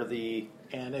are the,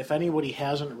 and if anybody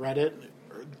hasn't read it,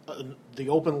 the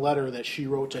open letter that she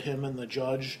wrote to him and the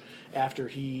judge after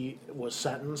he was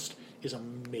sentenced is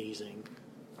amazing.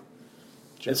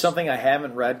 It's something I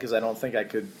haven't read because I don't think I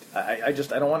could. I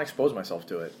don't want to expose myself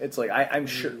to it. It's like I'm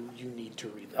sure you need to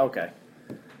read that. Okay,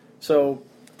 so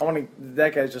I want to.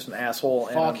 That guy's just an asshole.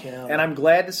 Fuck him. And I'm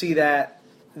glad to see that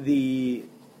the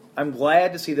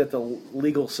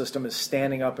legal system is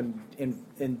standing up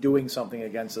and doing something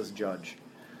against this judge,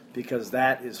 because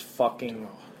that is fucking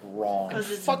wrong.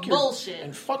 Because it's fuck bullshit.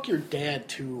 And fuck your dad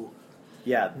too.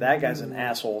 Yeah, that guy's an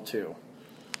asshole too.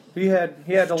 He had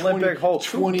Olympic hopes.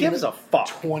 Who gives a fuck?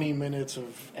 20 minutes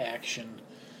of action.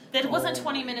 That wasn't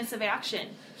 20 minutes of action.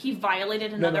 He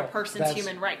violated another person's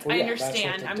human rights. I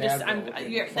understand.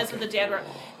 That's what the dad wrote.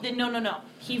 No.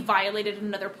 He violated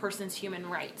another person's human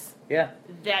rights. Yeah.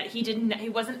 That he didn't. He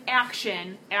wasn't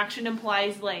action. Action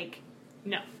implies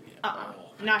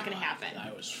not going to happen.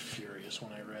 I was furious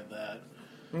when I read that.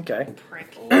 Okay.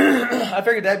 Prick. I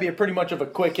figured that'd be a pretty much of a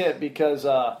quick hit because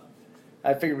I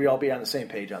figured we'd all be on the same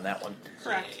page on that one.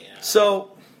 Correct. Yeah.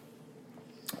 So,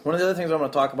 one of the other things I'm going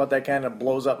to talk about that kind of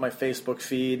blows up my Facebook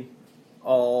feed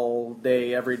all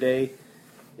day, every day,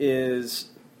 is,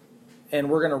 and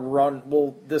we're going to run,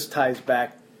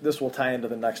 this will tie into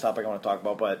the next topic I want to talk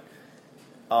about, but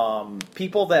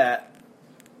people that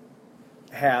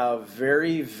have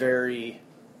very, very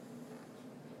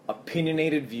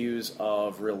opinionated views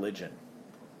of religion,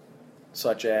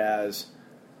 such as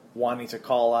wanting to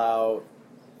call out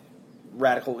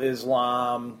radical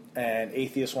Islam and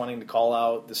atheists wanting to call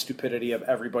out the stupidity of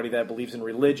everybody that believes in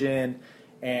religion,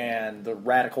 and the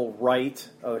radical right,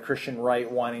 the Christian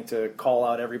right, wanting to call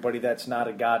out everybody that's not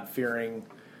a God-fearing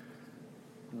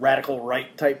radical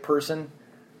right type person,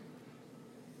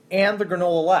 and the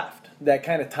granola left. That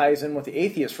kind of ties in with the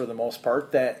atheists for the most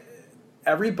part, that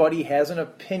everybody has an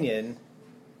opinion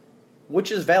which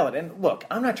is valid. And look,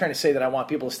 I'm not trying to say that I want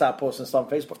people to stop posting stuff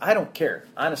on Facebook. I don't care,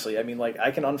 honestly. I mean,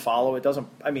 I can unfollow. It doesn't,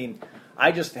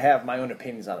 I just have my own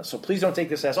opinions on it. So please don't take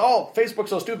this as,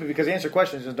 Facebook's so stupid because they answer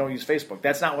questions and don't use Facebook.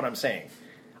 That's not what I'm saying.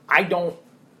 I don't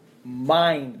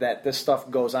mind that this stuff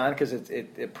goes on because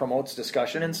it promotes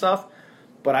discussion and stuff,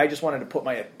 but I just wanted to put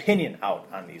my opinion out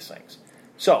on these things.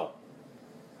 So.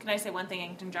 Can I say one thing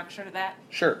in conjunction to that?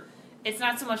 Sure. It's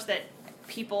not so much that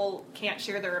people can't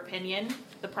share their opinion.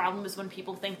 The problem is when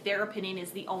people think their opinion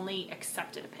is the only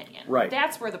accepted opinion. Right.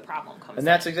 That's where the problem comes in. And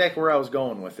that's exactly where I was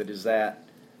going with it, is that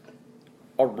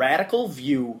a radical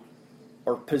view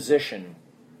or position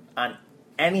on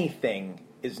anything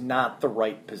is not the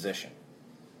right position.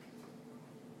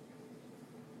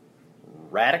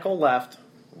 Radical left,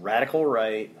 radical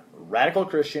right, radical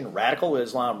Christian, radical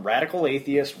Islam, radical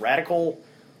atheist, radical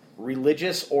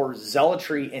religious or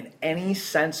zealotry in any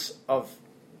sense of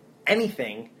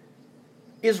anything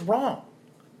is wrong.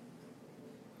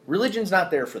 Religion's not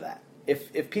there for that.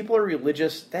 If people are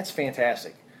religious, that's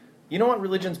fantastic. You know what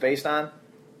religion's based on?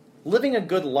 Living a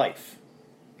good life.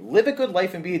 Live a good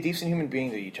life and be a decent human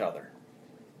being to each other.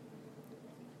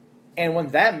 And when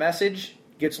that message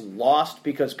gets lost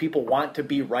because people want to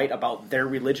be right about their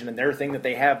religion and their thing that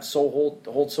they have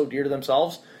hold so dear to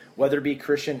themselves, whether it be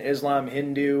Christian, Islam,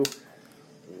 Hindu,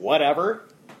 whatever,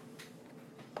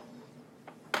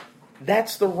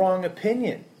 that's the wrong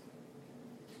opinion.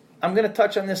 I'm going to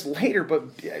touch on this later,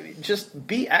 but just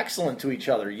be excellent to each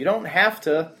other. You don't have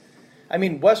to.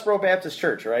 Westboro Baptist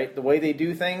Church, right? The way they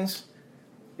do things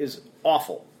is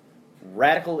awful.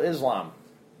 Radical Islam,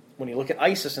 when you look at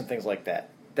ISIS and things like that,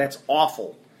 that's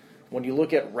awful. When you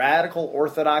look at radical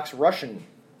Orthodox Russian,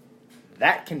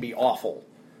 that can be awful.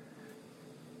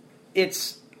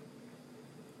 It's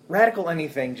radical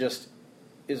anything just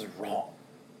is wrong.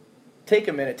 Take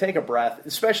a minute, take a breath,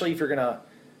 especially if you're going to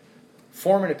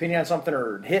form an opinion on something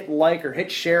or hit like or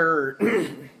hit share or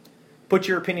put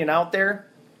your opinion out there.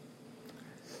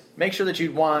 Make sure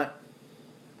you'd want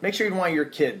your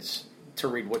kids to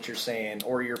read what you're saying,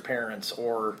 or your parents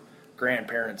or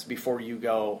grandparents, before you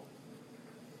go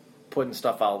putting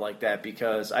stuff out like that,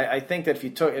 because I think that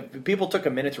if people took a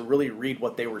minute to really read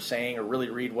what they were saying or really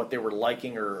read what they were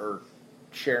liking or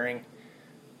sharing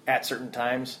at certain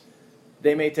times,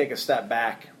 they may take a step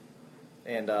back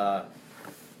and not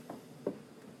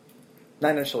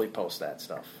necessarily post that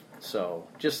stuff. So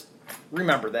just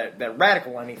remember that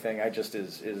radical anything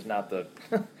is not the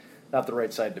not the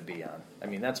right side to be on.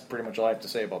 That's pretty much all I have to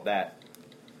say about that.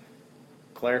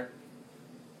 Claire?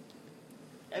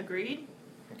 Agreed.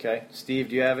 Okay. Steve,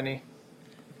 do you have any?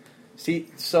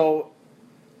 So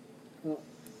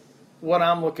what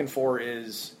I'm looking for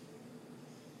is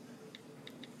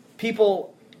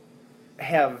people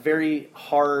have very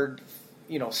hard,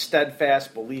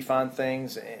 steadfast belief on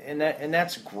things, and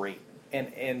that's great.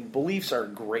 And beliefs are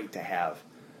great to have.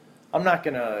 I'm not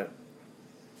gonna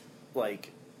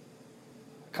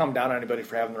come down on anybody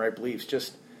for having the right beliefs.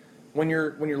 Just when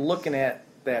you're looking at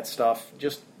that stuff,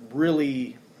 just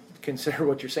really consider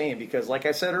what you're saying, because like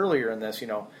I said earlier in this,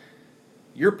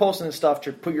 you're posting this stuff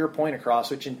to put your point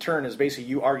across, which in turn is basically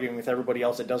you arguing with everybody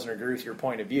else that doesn't agree with your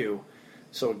point of view.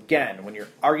 So again, when you're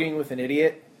arguing with an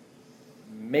idiot,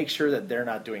 make sure that they're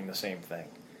not doing the same thing.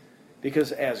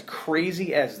 Because as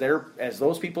crazy as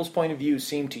those people's point of view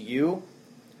seem to you,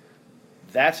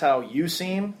 that's how you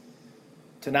seem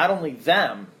to not only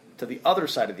them, to the other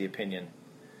side of the opinion,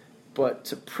 but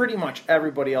to pretty much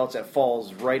everybody else that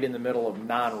falls right in the middle of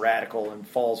non-radical and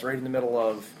falls right in the middle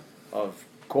of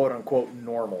quote-unquote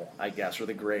normal, I guess, or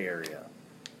the gray area.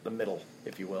 The middle,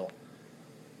 if you will.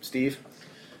 Steve?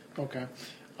 Okay.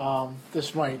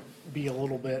 This might be a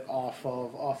little bit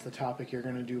off the topic you're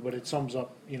going to do, but it sums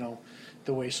up,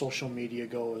 the way social media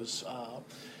goes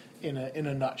in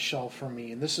a nutshell for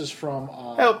me. And this is from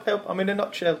help! I'm in a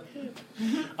nutshell.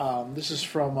 This is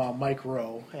from Mike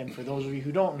Rowe, and for those of you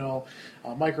who don't know,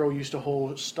 Mike Rowe used to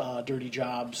host Dirty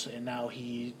Jobs, and now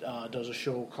he does a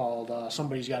show called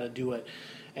Somebody's Got to Do It.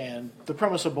 And the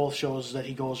premise of both shows is that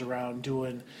he goes around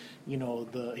doing,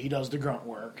 he does the grunt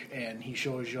work, and he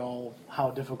shows y'all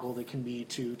how difficult it can be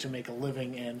to make a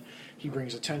living, and he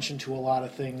brings attention to a lot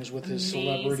of things with his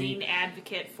celebrity. Amazing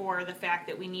advocate for the fact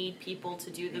that we need people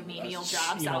to do the menial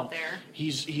jobs out there.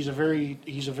 He's a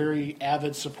very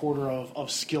avid supporter of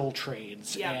skill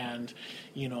trades, yep. And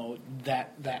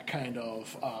that kind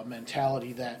of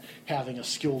mentality that having a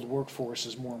skilled workforce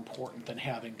is more important than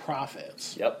having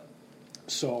profits. Yep.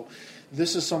 So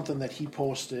this is something that he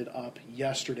posted up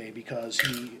yesterday because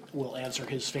he will answer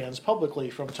his fans publicly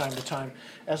from time to time,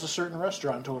 as a certain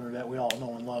restaurant owner that we all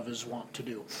know and love is wont to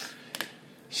do.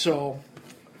 So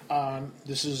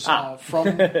this is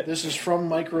from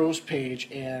Mike Rowe's page,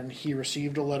 and he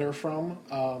received a letter from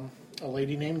a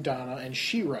lady named Donna, and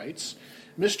she writes,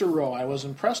 Mr. Rowe, I was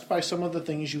impressed by some of the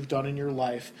things you've done in your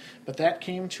life, but that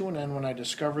came to an end when I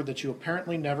discovered that you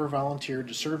apparently never volunteered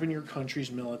to serve in your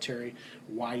country's military.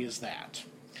 Why is that?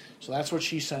 So that's what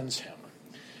she sends him.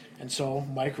 And so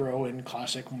Mike Rowe, in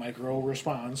classic Mike Rowe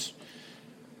responds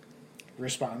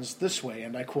this way,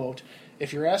 and I quote,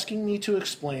 if you're asking me to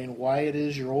explain why it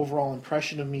is your overall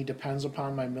impression of me depends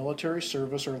upon my military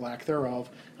service or lack thereof,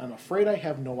 I'm afraid I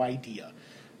have no idea.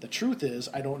 The truth is,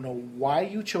 I don't know why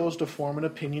you chose to form an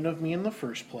opinion of me in the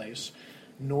first place,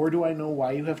 nor do I know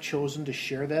why you have chosen to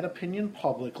share that opinion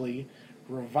publicly,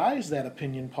 revise that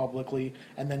opinion publicly,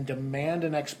 and then demand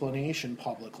an explanation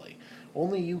publicly.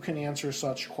 Only you can answer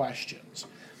such questions.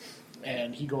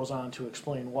 And he goes on to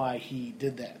explain why he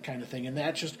did that kind of thing. And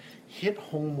that just hit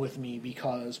home with me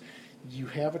because you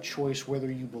have a choice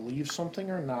whether you believe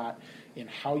something or not in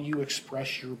how you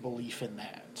express your belief in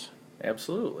that.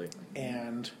 Absolutely.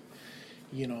 And,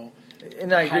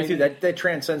 and I agree with you, that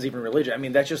transcends even religion. I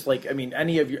mean, that's just like,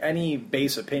 any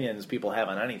base opinions people have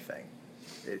on anything,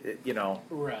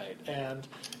 Right. And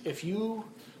if you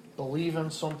believe in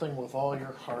something with all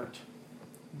your heart,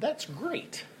 that's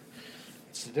great.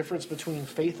 It's the difference between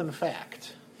faith and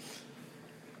fact.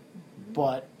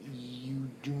 But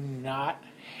you do not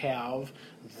have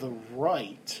the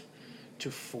right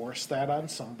to force that on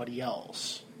somebody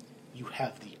else. You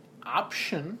have the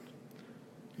option,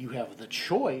 you have the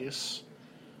choice,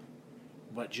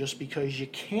 but just because you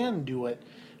can do it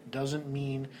doesn't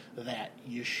mean that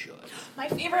you should. My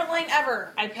favorite line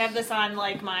ever. I have this on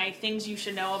my things you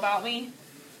should know about me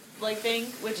thing,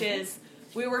 which is,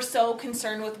 we were so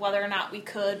concerned with whether or not we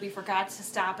could, we forgot to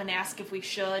stop and ask if we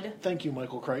should. Thank you,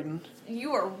 Michael Crichton.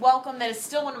 You are welcome. That is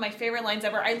still one of my favorite lines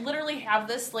ever. I literally have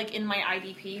this in my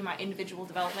IDP, my individual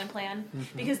development plan,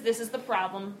 because this is the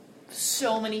problem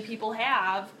so many people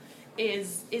have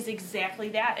is exactly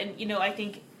that. And I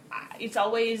think it's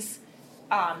always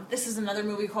this is another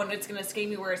movie quote, and it's going to escape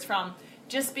me where it's from.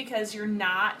 Just because you're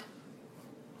not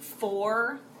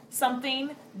for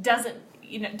something doesn't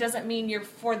mean you're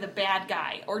for the bad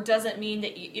guy, or doesn't mean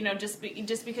that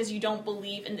just because you don't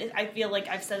believe. And I feel like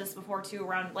I've said this before too,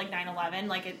 around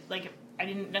 9/11, I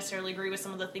didn't necessarily agree with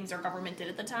some of the things our government did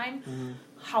at the time.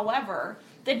 However,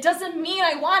 that doesn't mean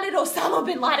I wanted Osama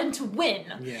bin Laden to win.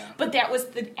 Yeah. But that was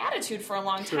the attitude for a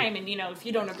long time. And, if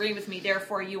you don't agree with me,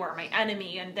 therefore you are my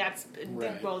enemy. And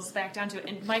it goes back down to it.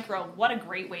 And Mike Rowe, what a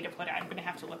great way to put it. I'm going to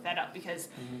have to look that up because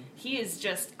he is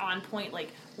just on point.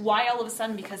 Why all of a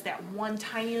sudden? Because that one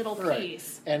tiny little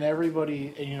piece. And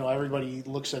everybody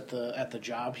looks at the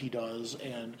job he does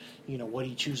and, what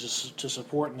he chooses to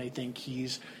support, and they think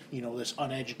he's, this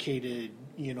uneducated,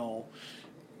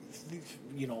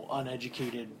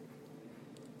 uneducated,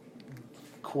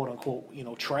 quote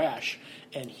unquote, trash,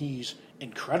 and he's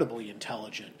incredibly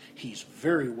intelligent. He's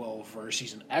very well versed.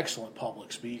 He's an excellent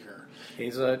public speaker.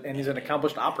 He's an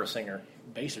accomplished opera singer,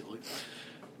 basically.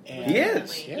 And, he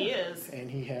is. Yeah. He is, and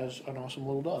he has an awesome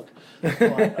little dog.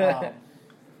 But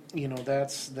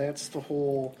that's the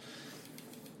whole.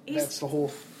 That's the whole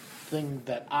thing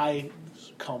that I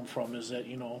come from, is that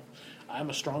I'm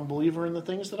a strong believer in the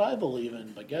things that I believe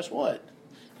in. But guess what?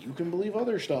 you can believe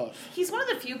other stuff. He's one of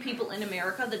the few people in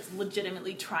America that's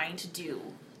legitimately trying to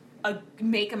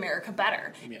make America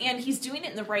better. Yeah. And he's doing it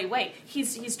in the right way.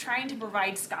 He's trying to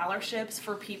provide scholarships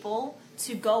for people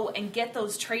to go and get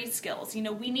those trade skills. You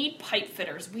know, we need pipe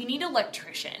fitters. We need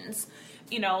electricians.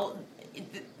 You know,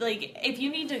 like, if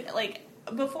you need to, like,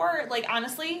 before, like,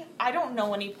 honestly, I don't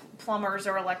know any plumbers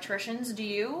or electricians, do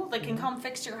you? Like, can come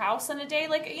fix your house in a day?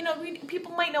 Like, you know,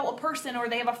 people might know a person or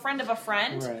they have a friend of a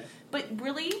friend. Right. But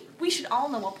really, we should all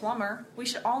know a plumber. We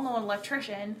should all know an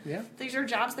electrician. Yeah. These are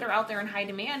jobs that are out there in high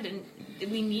demand, and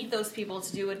we need those people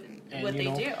to do what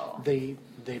they do.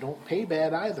 They don't pay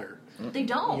bad either. They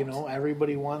don't. You know,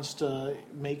 everybody wants to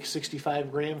make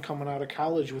 $65,000 coming out of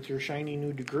college with your shiny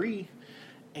new degree,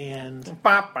 and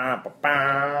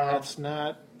that's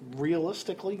not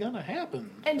realistically going to happen.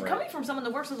 And coming from someone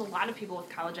that works with a lot of people with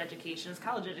college educations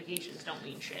don't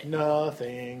mean shit.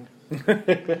 Nothing.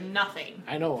 Nothing.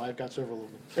 I know, I've got several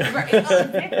of them. Right,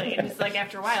 exactly. And it's like,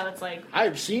 after a while, it's like...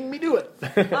 I've seen me do it.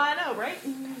 I know, right?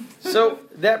 So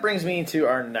that brings me to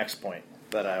our next point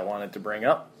that I wanted to bring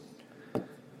up.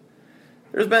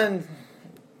 There's been...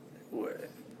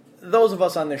 Those of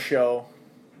us on this show,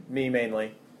 me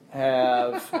mainly,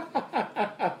 have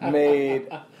made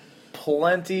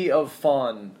plenty of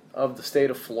fun of the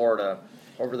state of Florida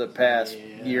over the past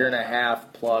year and a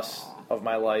half plus of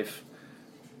my life.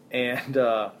 And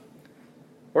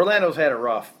Orlando's had it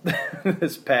rough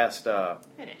this past Had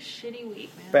a shitty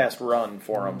week, man. past run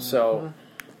for them. So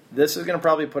this is going to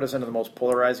probably put us into the most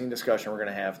polarizing discussion we're going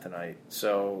to have tonight.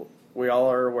 So we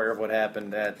all are aware of what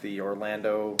happened at the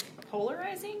Orlando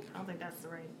Polarizing? I don't think that's the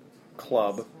right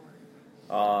club.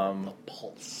 The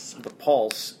Pulse. The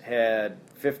Pulse had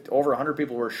over 100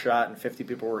 people were shot and 50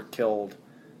 people were killed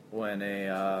when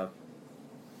a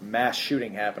mass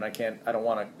shooting happened. I don't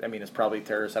want to. I mean, it's probably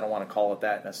terrorist. I don't want to call it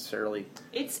that necessarily.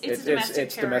 It's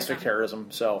domestic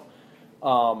terrorism. So,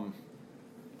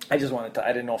 I just wanted to. I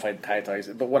didn't know if I'd title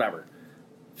it, but whatever.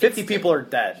 50 people are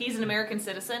dead. He's an American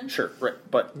citizen. Sure, right,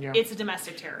 but It's a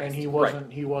domestic terrorist, and he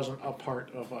wasn't a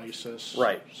part of ISIS.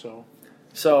 Right.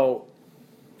 So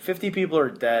 50 people are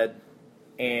dead,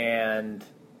 and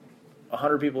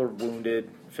 100 people are wounded.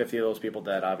 50 of those people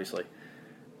dead, obviously,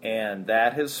 and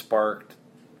that has sparked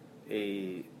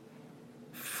a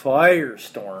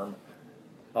firestorm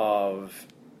of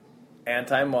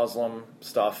anti-Muslim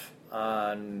stuff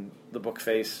on the book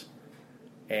face,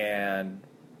 and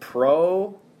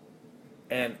pro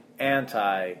and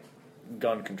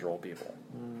anti-gun control people.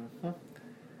 Mm-hmm.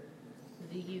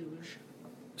 The huge.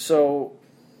 So,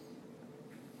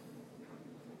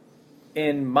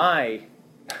 in my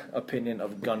opinion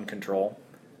of gun control,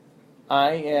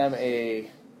 I am a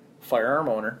firearm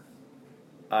owner.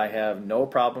 I have no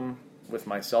problem with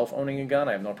myself owning a gun.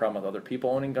 I have no problem with other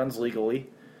people owning guns legally.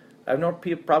 I have no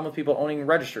problem with people owning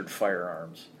registered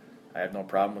firearms. I have no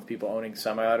problem with people owning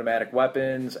semi-automatic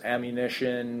weapons,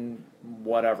 ammunition,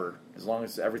 whatever. As long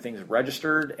as everything's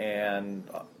registered and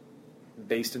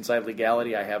based inside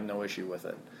legality, I have no issue with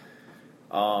it.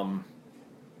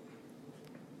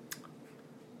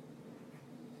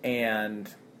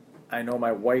 And I know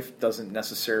my wife doesn't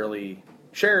necessarily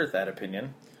share that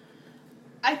opinion.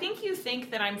 I think you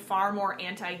think that I'm far more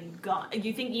anti-gun. I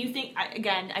think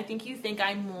you think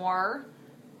I'm more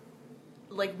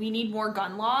like we need more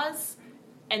gun laws,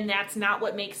 and that's not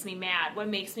what makes me mad. What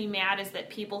makes me mad is that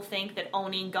people think that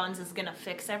owning guns is going to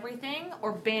fix everything,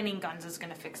 or banning guns is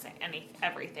going to fix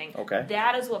everything. Okay.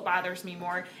 That is what bothers me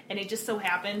more, and it just so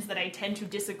happens that I tend to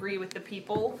disagree with the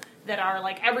people that are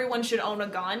like, everyone should own a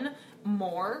gun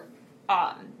more,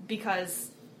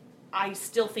 because I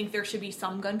still think there should be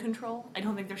some gun control. I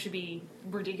don't think there should be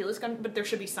ridiculous gun, but there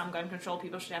should be some gun control.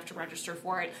 People should have to register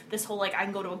for it. This whole, like, I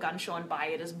can go to a gun show and buy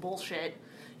it is bullshit.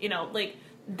 You know, like,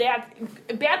 that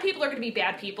bad people are going to be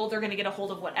bad people. They're going to get a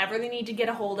hold of whatever they need to get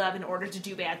a hold of in order to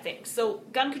do bad things. So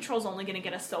gun control is only going to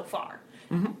get us so far.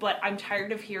 Mm-hmm. But I'm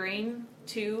tired of hearing,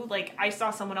 too, like, I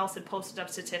saw someone else had posted up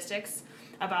statistics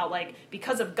about, like,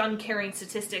 because of gun carrying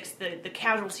statistics, the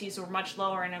casualties were much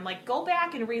lower, and I'm like, go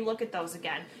back and relook at those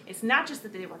again. It's not just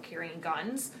that they were carrying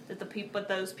guns, but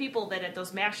those people that at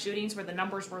those mass shootings where the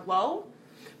numbers were low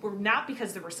were not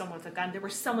because there was someone with a gun. There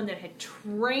was someone that had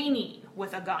training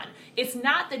with a gun. It's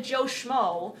not the Joe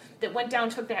Schmo that went down,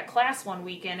 took that class one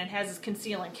weekend, and has his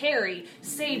conceal and carry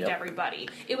saved everybody.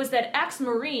 It was that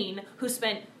ex-Marine who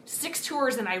spent 6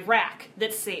 tours in Iraq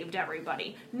that saved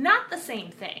everybody. Not the same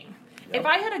thing. If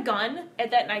I had a gun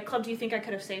at that nightclub, do you think I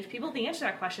could have saved people? The answer to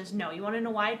that question is no. You want to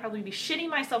know why? I'd probably be shitting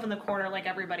myself in the corner like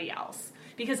everybody else.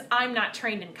 Because I'm not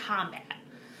trained in combat.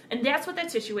 And that's what that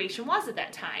situation was at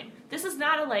that time. This is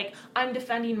not a, like, I'm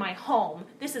defending my home.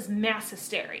 This is mass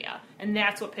hysteria. And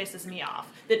that's what pisses me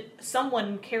off. That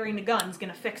someone carrying a gun is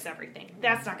going to fix everything.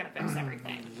 That's not going to fix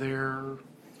everything. There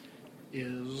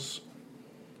is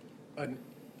an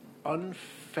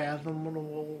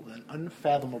unfathomable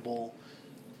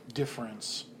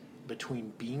difference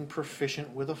between being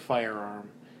proficient with a firearm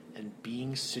and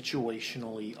being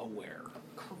situationally aware.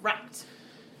 Correct.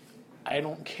 I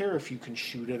don't care if you can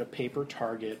shoot at a paper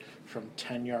target from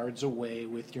 10 yards away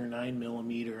with your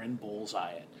 9mm and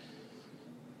bullseye it.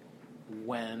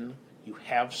 When you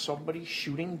have somebody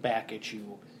shooting back at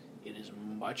you, it is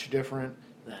much different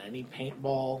than any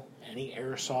paintball, any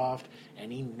airsoft,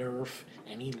 any Nerf,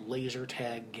 any laser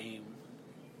tag game.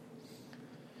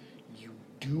 You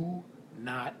do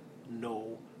not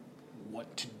know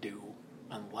what to do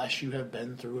unless you have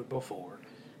been through it before.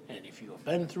 And if you have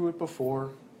been through it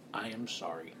before, I am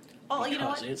sorry. Oh, you know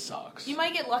what? Because it sucks. You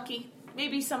might get lucky.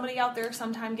 Maybe somebody out there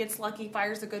sometime gets lucky,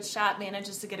 fires a good shot,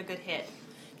 manages to get a good hit.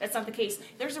 That's not the case.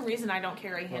 There's a reason I don't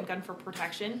carry a handgun for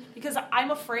protection, because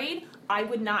I'm afraid I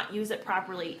would not use it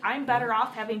properly. I'm better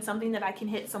off having something that I can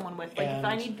hit someone with. Like, if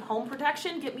I need home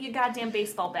protection, get me a goddamn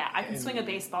baseball bat. I can swing a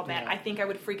baseball bat. Yeah. I think I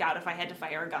would freak out if I had to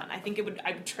fire a gun. I think I would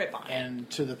trip on it. And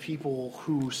to the people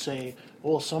who say,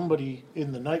 well, somebody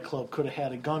in the nightclub could have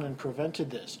had a gun and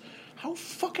prevented this. How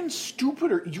fucking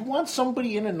stupid are you? Want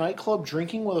somebody in a nightclub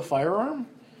drinking with a firearm?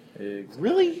 Exactly.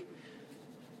 Really?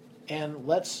 And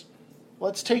let's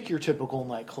take your typical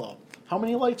nightclub. How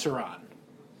many lights are on?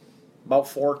 About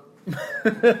 4.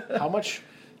 How much,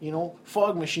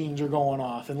 fog machines are going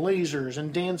off, and lasers,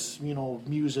 and dance,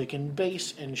 music, and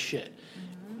bass, and shit.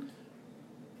 Mm-hmm.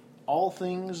 All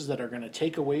things that are going to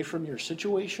take away from your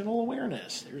situational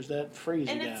awareness. There's that phrase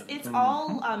and again. It's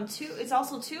all, too, it's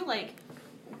also, too, like,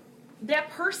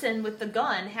 that person with the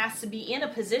gun has to be in a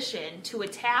position to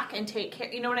attack and take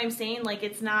care. You know what I'm saying? Like,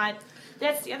 it's not...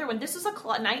 That's the other one. This is a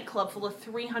nightclub full of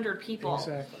 300 people.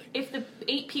 Exactly. If the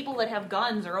 8 people that have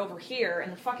guns are over here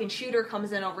and the fucking shooter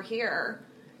comes in over here,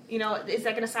 is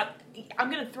that going to stop?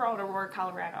 I'm going to throw out Aurora,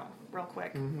 Colorado, real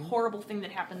quick. Mm-hmm. Horrible thing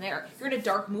that happened there. You're in a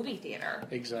dark movie theater.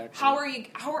 Exactly. How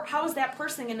is that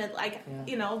person going to,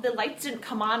 the lights didn't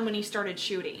come on when he started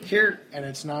shooting. Here. And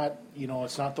it's not,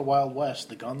 it's not the Wild West.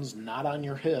 The gun's not on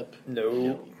your hip.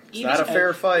 No. It's not a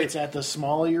fair fight. It's at the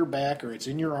small of your back, or it's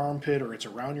in your armpit, or it's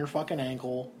around your fucking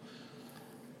ankle.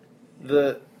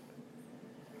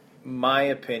 My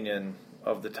opinion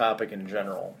of the topic in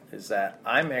general is that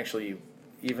I'm actually,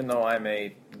 even though I'm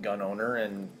a gun owner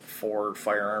and for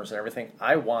firearms and everything,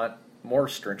 I want more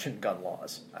stringent gun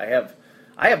laws. I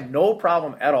have no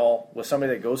problem at all with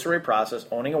somebody that goes through a process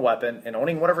owning a weapon and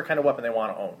owning whatever kind of weapon they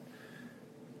want to own.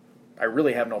 I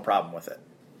really have no problem with it.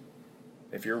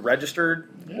 If you're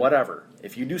registered, whatever.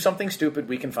 If you do something stupid,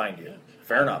 we can find you. Yeah.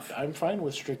 Fair enough. I'm fine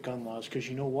with strict gun laws because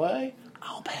you know why?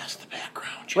 I'll pass the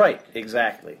background check. Right,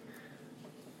 exactly.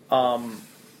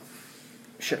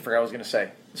 Shit, I forgot what I was going to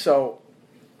say. So,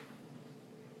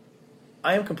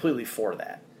 I am completely for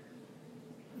that.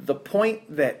 The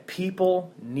point that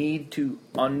people need to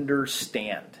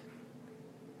understand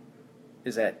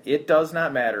is that it does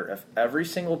not matter if every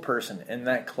single person in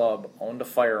that club owned a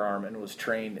firearm and was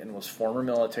trained and was former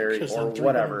military or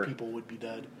whatever. People would be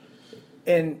dead.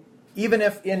 And even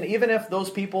if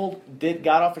those people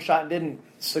got off a shot and didn't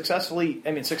successfully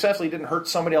didn't hurt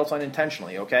somebody else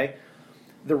unintentionally, okay?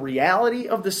 The reality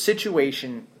of the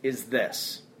situation is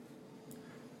this.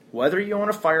 Whether you own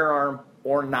a firearm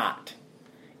or not,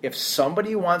 if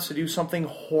somebody wants to do something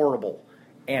horrible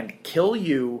and kill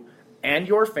you and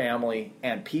your family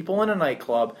and people in a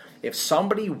nightclub, if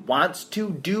somebody wants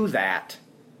to do that,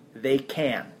 they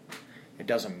can. It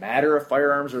doesn't matter if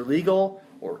firearms are legal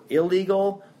or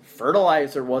illegal.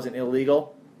 Fertilizer wasn't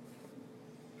illegal.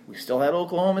 We still had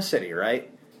Oklahoma City,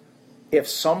 right? If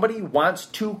somebody wants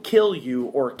to kill you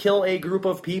or kill a group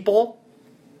of people,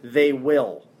 they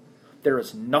will. There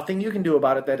is nothing you can do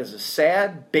about it. That is a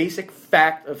sad, basic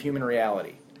fact of human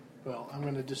reality. Well, I'm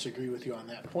going to disagree with you on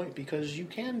that point because you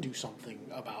can do something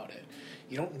about it.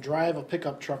 You don't drive a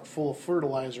pickup truck full of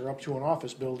fertilizer up to an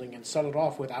office building and set it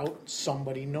off without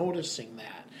somebody noticing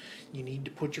that. You need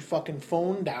to put your fucking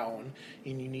phone down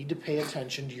and you need to pay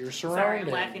attention to your surroundings. Sorry,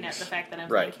 I'm laughing at the fact that I'm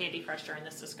playing Candy Crush during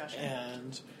this discussion.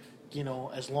 And,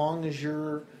 as long as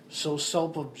you're so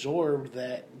self-absorbed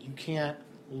that you can't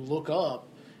look up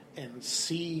and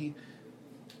see,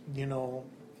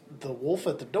 the wolf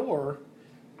at the door,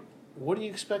 what do you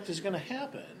expect is going to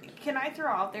happen? Can I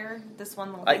throw out there this one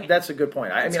little thing? That's a good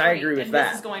point. I agree with that.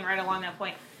 This is going right along that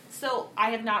point. So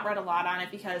I have not read a lot on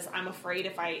it because I'm afraid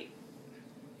if I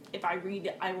read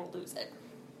it, I will lose it.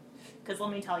 Because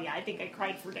let me tell you, I think I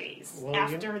cried for days Well,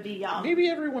 after the... maybe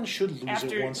everyone should lose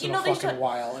it once in a fucking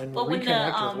while and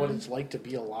reconnect with what it's like to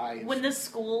be alive. When the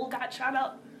school got shot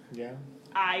up, yeah,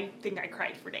 I think I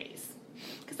cried for days.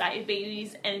 Because I had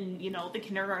babies and, the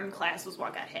kindergarten class was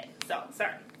what got hit. So,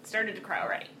 sorry. Started to cry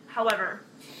already. However,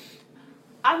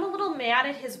 I'm a little mad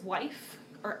at his wife,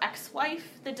 or ex-wife,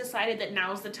 that decided that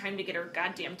now's the time to get her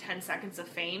goddamn 10 seconds of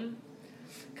fame.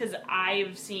 Because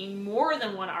I've seen more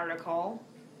than one article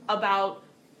about,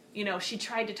 she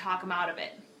tried to talk him out of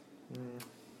it.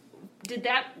 Did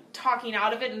that talking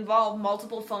out of it involve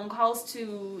multiple phone calls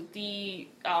to the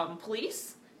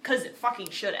police? Because it fucking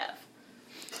should have.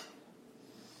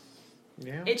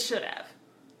 Yeah. It should have.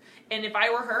 And if I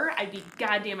were her, I'd be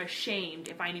goddamn ashamed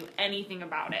if I knew anything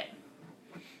about it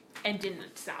and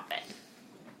didn't stop it.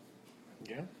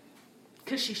 Yeah.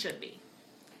 Because she should be.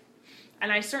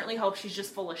 And I certainly hope she's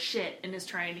just full of shit and is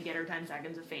trying to get her 10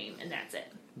 seconds of fame, and that's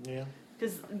it. Yeah.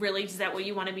 Because really, is that what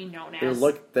you want to be known as?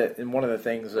 And one of the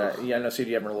things that I know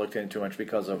CD haven't looked into too much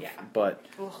because of, but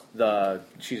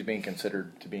she's being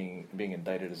considered to being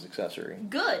indicted as accessory.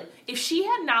 Good. If she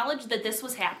had knowledge that this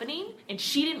was happening and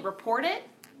she didn't report it,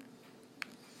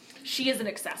 she is an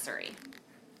accessory.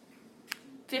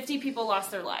 50 people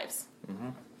lost their lives. Mm-hmm.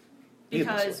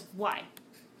 Because why?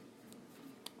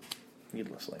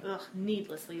 Needlessly.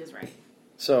 Needlessly is right.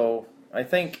 So I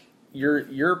think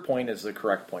your point is the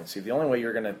correct point. See, the only way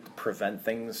you're going to prevent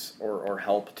things or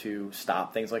help to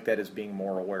stop things like that is being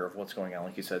more aware of what's going on.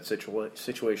 Like you said,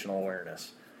 situational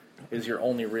awareness is your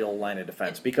only real line of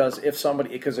defense. Because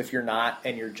if you're not,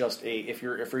 and you're just if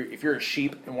you're a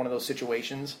sheep in one of those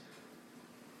situations,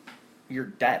 you're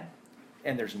dead,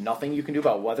 and there's nothing you can do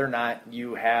about whether or not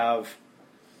you are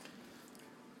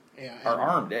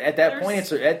armed. At that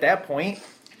point,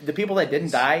 the people that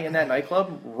didn't die in that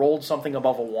nightclub rolled something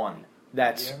above a 1.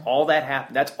 That's all that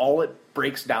happened. That's all it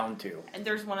breaks down to. And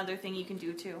there's one other thing you can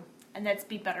do too, and that's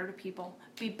be better to people,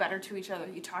 be better to each other.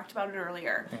 You talked about it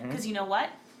earlier, because you know what?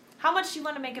 How much do you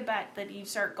want to make a bet that you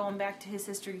start going back to his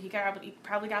history? He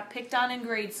probably got picked on in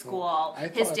grade school.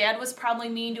 His dad was probably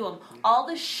mean to him. All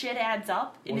this shit adds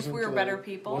up, and if we were better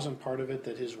people, wasn't part of it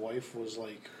that his wife was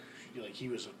like he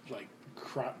was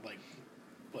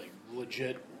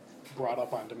legit brought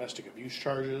up on domestic abuse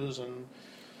charges, and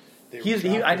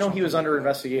I know he was under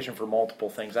investigation for multiple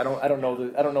things. I don't know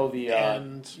the.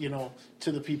 And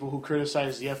to the people who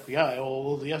criticize the FBI,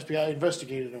 well, the FBI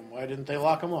investigated him. Why didn't they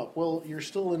lock him up? Well, you're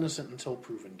still innocent until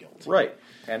proven guilty. Right,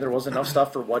 and there was enough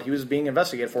stuff for what he was being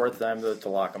investigated for at the time to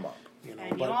lock him up.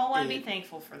 And you all want to be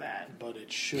thankful for that. But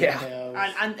it should have.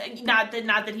 Not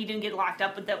that he didn't get locked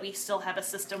up, but that we still have a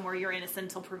system where you're innocent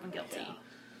until proven guilty.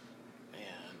 Yeah.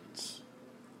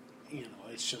 And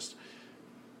it's just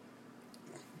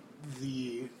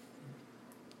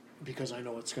because I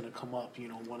know it's going to come up,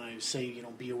 when I say,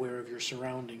 be aware of your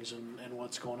surroundings and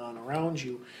what's going on around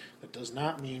you, that does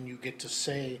not mean you get to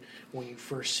say when you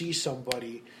first see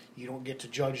somebody, you don't get to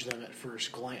judge them at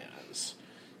first glance.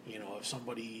 If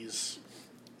somebody's,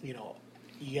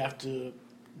 you have to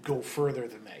go further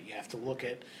than that. You have to look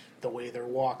at the way they're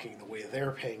walking, the way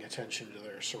they're paying attention to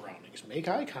their surroundings. Make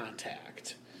eye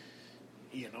contact.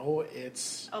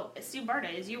 It's... Oh, Stu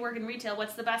Barta, as you work in retail,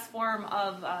 what's the best form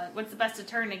of, what's the best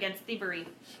deterrent against thievery?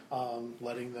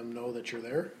 Letting them know that you're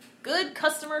there. Good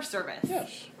customer service.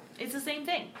 Yes. It's the same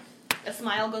thing. A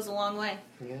smile goes a long way.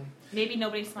 Yeah. Maybe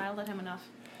nobody smiled at him enough.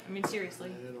 I mean, seriously.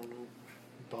 I don't know.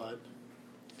 But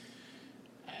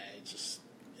I just...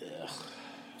 Ugh.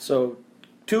 So,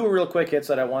 2 real quick hits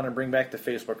that I want to bring back to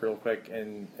Facebook real quick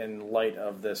in light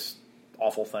of this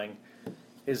awful thing.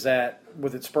 Is that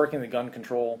with it sparking the gun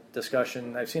control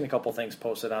discussion, I've seen a couple things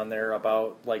posted on there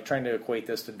about trying to equate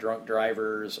this to drunk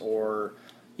drivers or,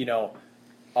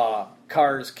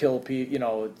 cars kill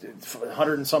people.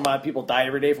 100 and some odd people die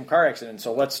every day from car accidents.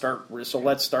 So let's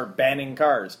start banning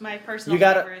cars. My personal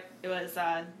favorite was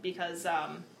because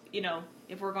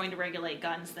if we're going to regulate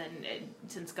guns, then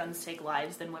since guns take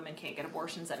lives, then women can't get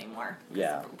abortions anymore.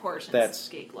 Yeah, abortions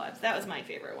take lives. That was my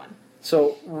favorite one.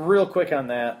 So real quick on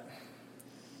that.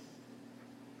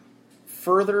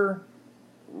 Further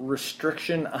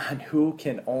restriction on who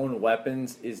can own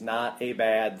weapons is not a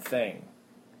bad thing.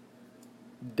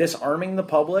 Disarming the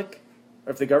public,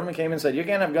 if the government came and said, you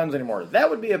can't have guns anymore,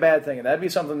 that would be a bad thing. And that would be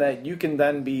something that you can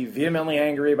then be vehemently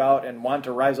angry about and want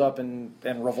to rise up and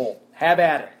revolt. Have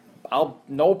at it.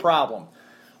 No problem.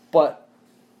 But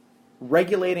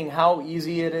regulating how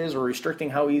easy it is or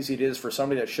restricting how easy it is for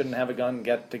somebody that shouldn't have a gun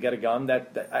to get a gun,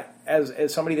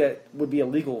 as somebody that would be a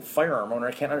legal firearm owner,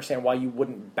 I can't understand why you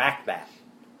wouldn't back that.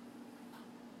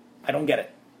 I don't get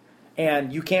it.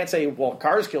 And you can't say, well,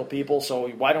 cars kill people, so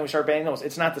why don't we start banning those?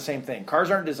 It's not the same thing.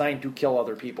 Cars aren't designed to kill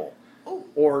other people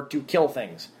or to kill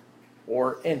things.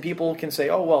 And people can say,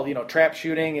 oh, well, trap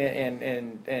shooting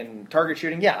and target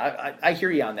shooting. Yeah, I hear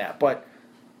you on that. But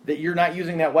that you're not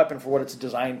using that weapon for what its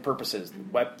designed purposes.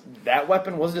 That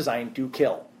weapon was designed to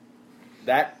kill.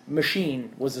 That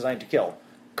machine was designed to kill.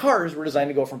 Cars were designed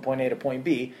to go from point A to point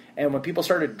B, and when people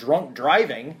started drunk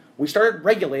driving, we started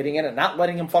regulating it and not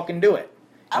letting them fucking do it.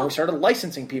 And we started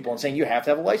licensing people and saying, you have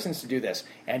to have a license to do this,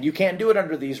 and you can't do it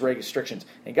under these restrictions.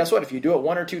 And guess what? If you do it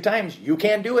 1 or 2 times, you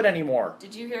can't do it anymore.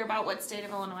 Did you hear about what state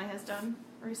of Illinois has done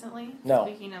recently? No.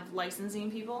 Speaking of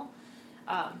licensing people,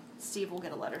 Steve will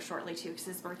get a letter shortly, too, because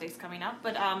his birthday's coming up.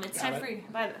 But it's time for you.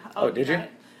 Did you?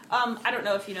 I don't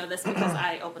know if you know this because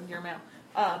I opened your mail.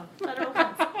 Federal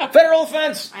offense. Federal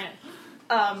offense! I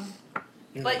know.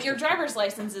 But your driver's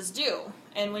license is due.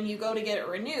 And when you go to get it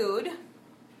renewed,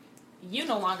 you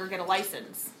no longer get a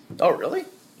license. Oh, really?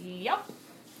 Yep.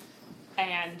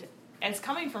 And as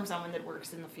coming from someone that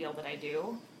works in the field that I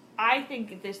do, I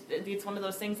think it's one of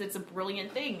those things that's a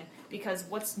brilliant thing. Because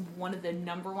what's one of the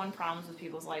number one problems with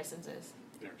people's licenses?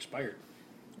 They're expired.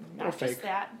 Not just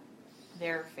that.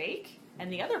 They're fake. And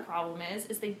the other problem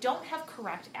is they don't have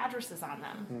correct addresses on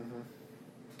them. Mm-hmm.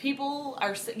 People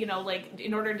are, in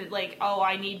order to,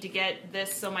 I need to get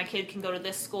this so my kid can go to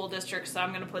this school district, so I'm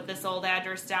going to put this old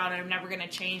address down, and I'm never going to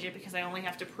change it because I only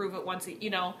have to prove it once,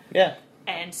 Yeah.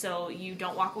 And so you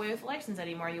don't walk away with a license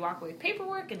anymore. You walk away with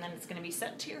paperwork, and then it's going to be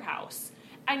sent to your house.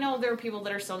 I know there are people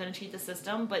that are still going to cheat the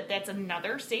system, but that's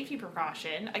another safety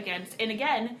precaution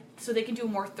so they can do a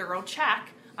more thorough check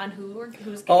on who's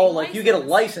getting licensed. You get a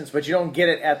license, but you don't get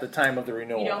it at the time of the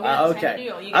renewal. You don't get it at the time of the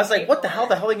renewal. I was like, what the hell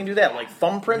they can do that? Like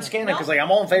thumbprint scanning? Because I'm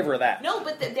all in favor of that. No,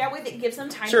 but that way that gives them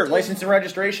time Sure, to license and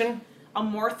registration. A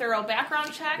more thorough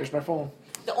background check. Here's my phone.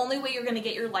 The only way you're going to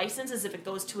get your license is if it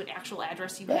goes to an actual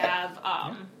address you have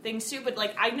things to. But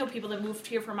I know people that moved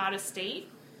here from out of state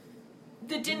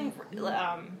that didn't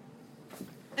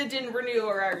renew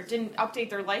or didn't update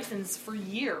their license for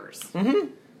years.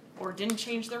 Mm-hmm. Or didn't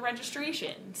change their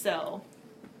registration. So,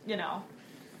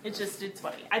 it's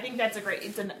funny. I think that's so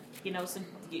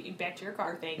back to your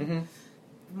car thing.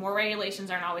 Mm-hmm. More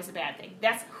regulations aren't always a bad thing.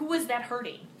 Who is that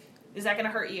hurting? Is that going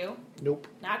to hurt you? Nope.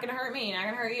 Not going to hurt me, not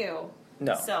going to hurt you.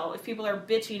 No. So if people are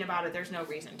bitching about it, there's no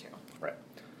reason to. Right.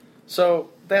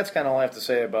 So that's kind of all I have to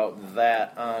say about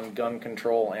that on gun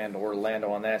control and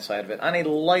Orlando on that side of it. On a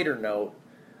lighter note,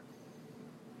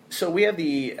 so we have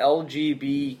the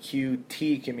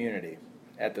LGBTQ community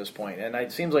at this point, and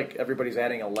it seems like everybody's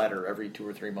adding a letter every 2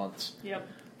 or 3 months. Yep.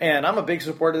 And I'm a big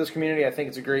supporter of this community. I think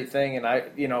it's a great thing, and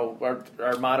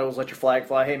our motto is let your flag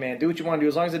fly. Hey man, do what you want to do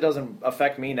as long as it doesn't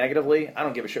affect me negatively. I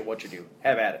don't give a shit what you do.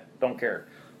 Have at it. Don't care.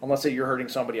 Unless you're hurting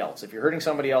somebody else. If you're hurting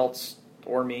somebody else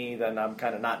or me, then I'm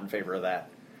kind of not in favor of that.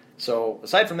 So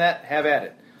aside from that, have at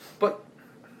it. But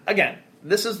again,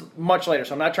 this is much later,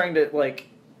 so I'm not trying to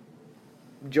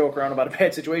joke around about a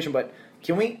bad situation, but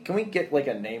can we get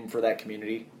a name for that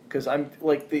community? Because I'm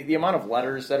the amount of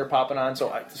letters that are popping on.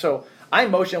 So I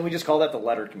motion we just call that the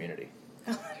letter community.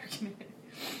 The letter community.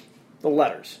 The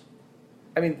letters.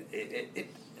 I mean,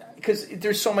 because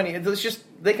there's so many. It's just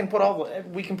we can put all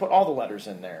the letters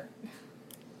in there.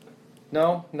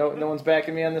 No one's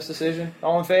backing me on this decision.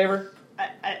 All in favor?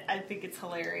 I think it's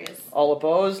hilarious. All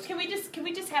opposed? Can we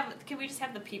just have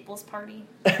the people's party?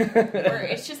 Where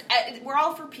it's just we're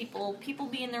all for people. People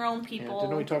being their own people. Yeah,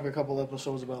 didn't we talk a couple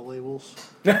episodes about labels?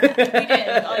 We did.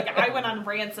 I went on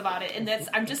rants about it, and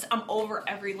I'm over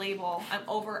every label. Yeah.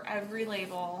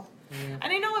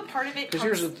 And I know a part of it.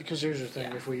 Because here's the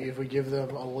thing: if we give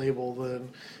them a label,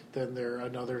 then they're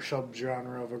another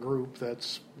subgenre of a group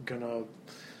that's gonna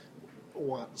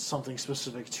want something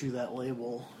specific to that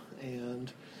label.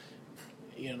 And,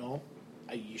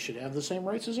 you should have the same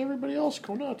rights as everybody else.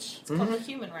 Go nuts. It's called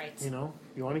human rights. You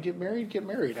want to get married, get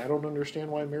married. I don't understand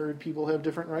why married people have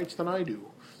different rights than I do.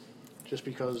 Just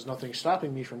because nothing's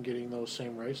stopping me from getting those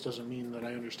same rights doesn't mean that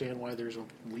I understand why there's a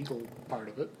legal part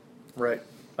of it. Right.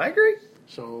 I agree.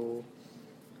 So,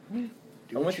 I'm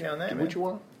with you on that, do man. what you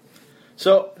want.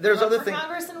 So, there's other things.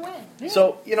 Congress and win. Yeah.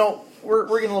 So, we're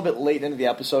getting a little bit late into the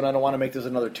episode. I don't want to make this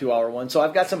another 2-hour one. So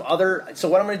I've got some other... So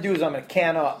what I'm going to do is I'm going to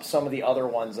can up some of the other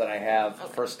ones that I have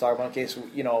first to talk about in case,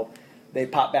 they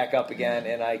pop back up again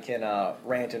and I can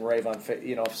rant and rave on,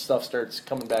 if stuff starts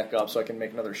coming back up so I can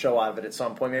make another show out of it at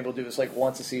some point. Maybe we'll do this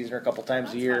once a season or a couple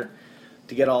times a year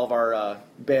to get all of our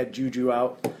bad juju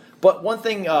out. But one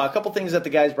thing, a couple things that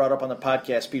the guys brought up on the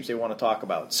podcast, peeps, they want to talk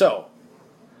about. So,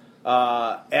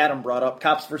 Adam brought up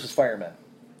cops versus firemen.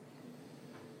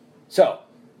 So,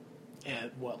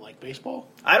 And what, like baseball?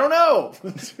 I don't know.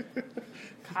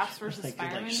 Cops versus Like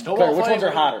firemen. snowball Claire, which fight? ones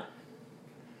are hotter?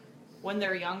 When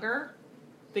they're younger,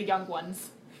 the young ones.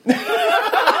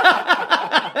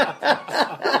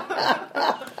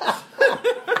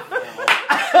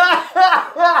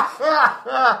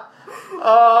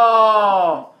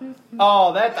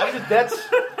 That's.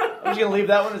 I'm just gonna leave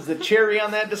that one as the cherry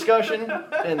on that discussion,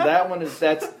 and that one is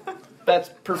that's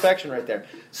perfection right there.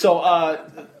 So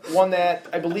one that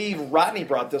I believe Rodney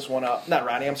brought this one up. Not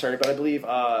Rodney, I'm sorry, but I believe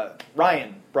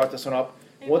Ryan brought this one up.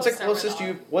 Maybe What's we'll the start with closest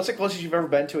all. What's the closest you've ever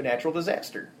been to a natural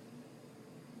disaster?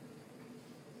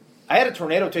 I had a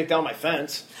tornado take down my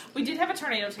fence. We did have a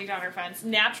tornado take down our fence.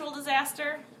 Natural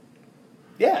disaster?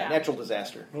 Yeah, Yeah. natural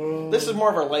disaster. This is more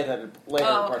of our lightheaded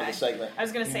part of the segment. I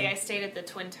was going to say I stayed at the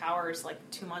Twin Towers like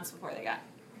 2 months before they got...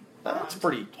 That's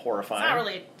pretty horrifying. It's not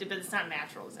really... But it's not a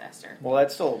natural disaster. Well,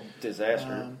 that's still a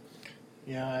disaster.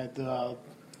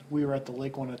 We were at the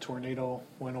lake when a tornado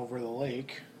went over the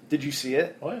lake. Did you see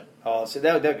it? What? Oh, so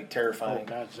that would be Oh, terrifying.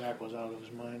 God, Zach was out of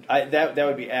his mind. That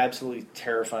would be absolutely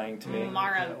terrifying to me.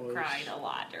 Mara That was- cried a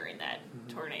lot during that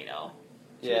tornado.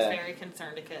 She Yeah. was very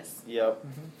concerned to kiss. Yep.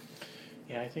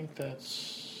 Yeah, I think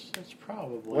that's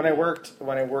probably... When I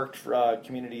worked for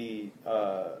community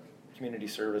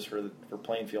service for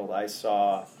Plainfield, I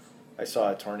saw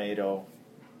a tornado,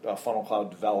 a funnel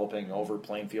cloud developing over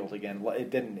Plainfield again. It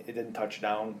didn't touch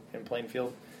down in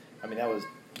Plainfield. I mean, that was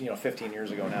 15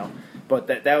 years ago now. But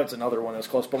that was another one that was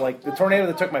close. But like the tornado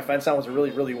that took my fence down was a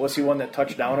really, really wussy one that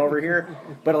touched down over here.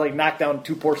 But it like knocked down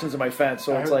 2 portions of my fence.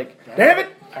 So it's like, damn it!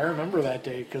 I remember that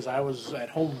day because I was at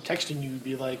home texting you,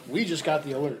 be like, we just got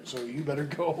the alert, so you better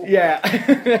go. Yeah.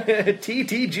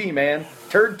 TTG, man.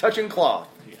 Turd touching cloth.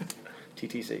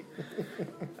 TTC.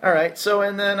 All right. So,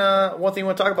 and then one thing I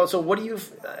want to talk about. So, what do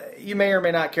you may or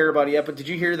may not care about it yet, but did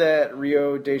you hear that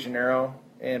Rio de Janeiro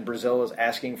and Brazil is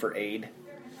asking for aid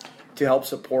to help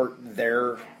support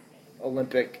their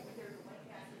Olympic?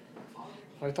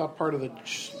 I thought part of the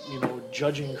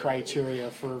judging criteria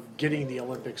for getting the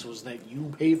Olympics was that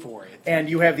you pay for it. And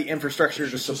you have the infrastructure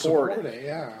to support it.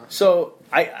 Yeah. So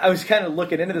I was kind of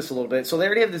looking into this a little bit. So they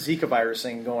already have the Zika virus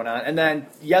thing going on. And then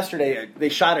yesterday they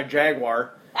shot a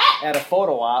jaguar at a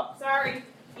photo op. Sorry,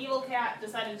 evil cat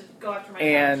decided to go after my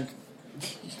And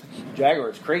jaguar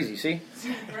is crazy, see?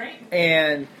 couch. Right?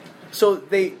 And so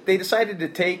they decided to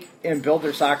take and build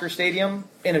their soccer stadium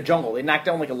in a jungle. They knocked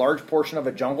down like a large portion of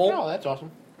a jungle Oh, that's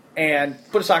awesome. and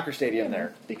put a soccer stadium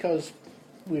there. Because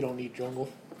we don't need jungle.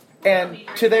 And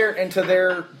to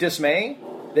their dismay,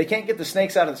 they can't get the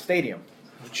snakes out of the stadium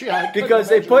because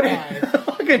they put it in a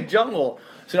fucking jungle.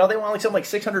 So now they want like something like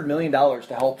 $600 million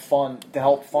to help fund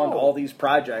all these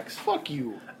projects. Fuck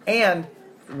you. And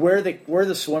where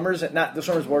the swimmers, not the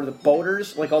swimmers, where the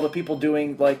boaters, like all the people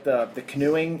doing like the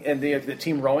canoeing and the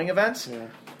team rowing events,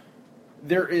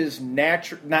 there is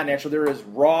there is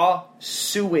raw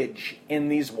sewage in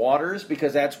these waters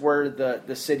because that's where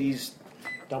the cities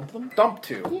Dump them? dump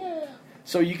to. Yeah.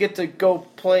 So you get to go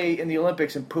play in the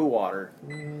Olympics in poo water.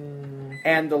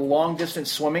 And the long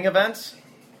distance swimming events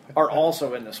are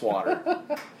also in this water.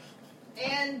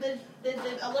 And the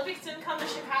Olympics didn't come to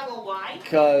Chicago. Why?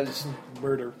 Because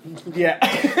Murder.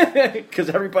 yeah, because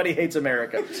everybody hates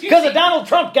America. Because of Donald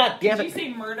Trump. God damn Did you it.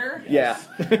 say murder? Yeah.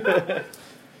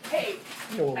 Hey,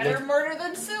 better murder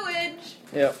than sewage.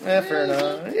 Yep. Fair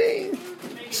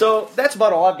enough. So that's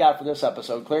about all I've got for this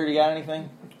episode. Claire, do you got anything?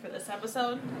 For this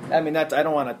episode? I mean, I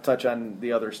don't want to touch on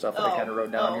the other stuff that I kind of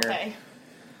wrote down here. Okay.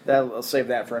 I'll save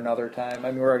that for another time.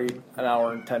 I mean, we're already an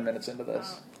hour and 10 minutes into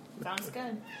this. Sounds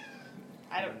good.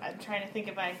 I'm trying to think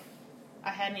if I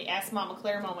had any Ask Mama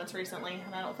Clare moments recently,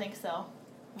 and I don't think so.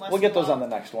 Unless We'll get those y'all- on the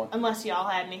next one. Unless y'all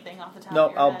had anything off the top No,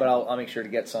 of your head. I'll make sure to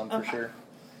get some for sure.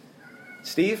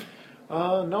 Steve?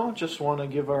 No, just want to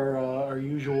give our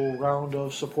usual round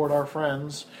of support our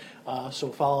friends. So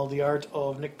follow the art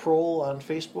of Nick Prohl on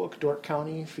Facebook, Dork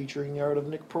County, featuring the art of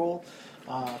Nick Prohl.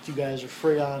 If you guys are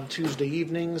free on Tuesday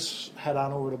evenings, head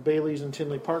on over to Bailey's in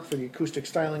Tinley Park for the acoustic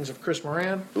stylings of Chris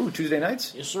Moran. Ooh, Tuesday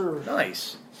nights? Yes, sir.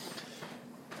 Nice.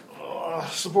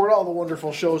 Support all the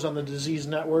wonderful shows on the Disease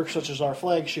Network, such as our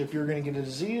flagship, You're Gonna Get a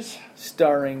Disease.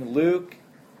 Starring Luke,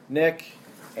 Nick,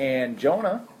 and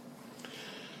Jonah.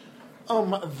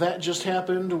 That just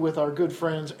happened with our good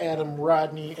friends Adam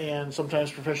Rodney and sometimes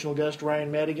professional guest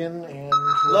Ryan Madigan. And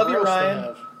Love whoever you, else they Ryan.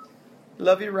 have.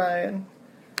 Love you, Ryan.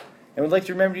 And we'd like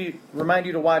to remind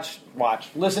you to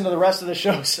listen to the rest of the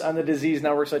shows on the Disease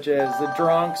Network, such as The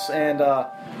Drunks and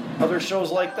other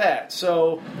shows like that.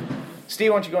 So,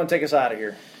 Steve, why don't you go and take us out of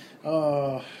here?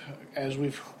 As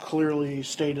we've clearly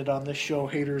stated on this show,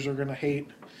 haters are going to hate.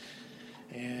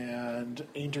 And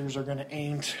and ain'ters are going to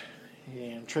ain't,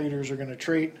 and traders are going to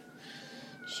trade.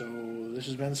 So this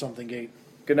has been Something Gate.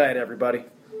 Good night, everybody.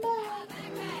 Bye.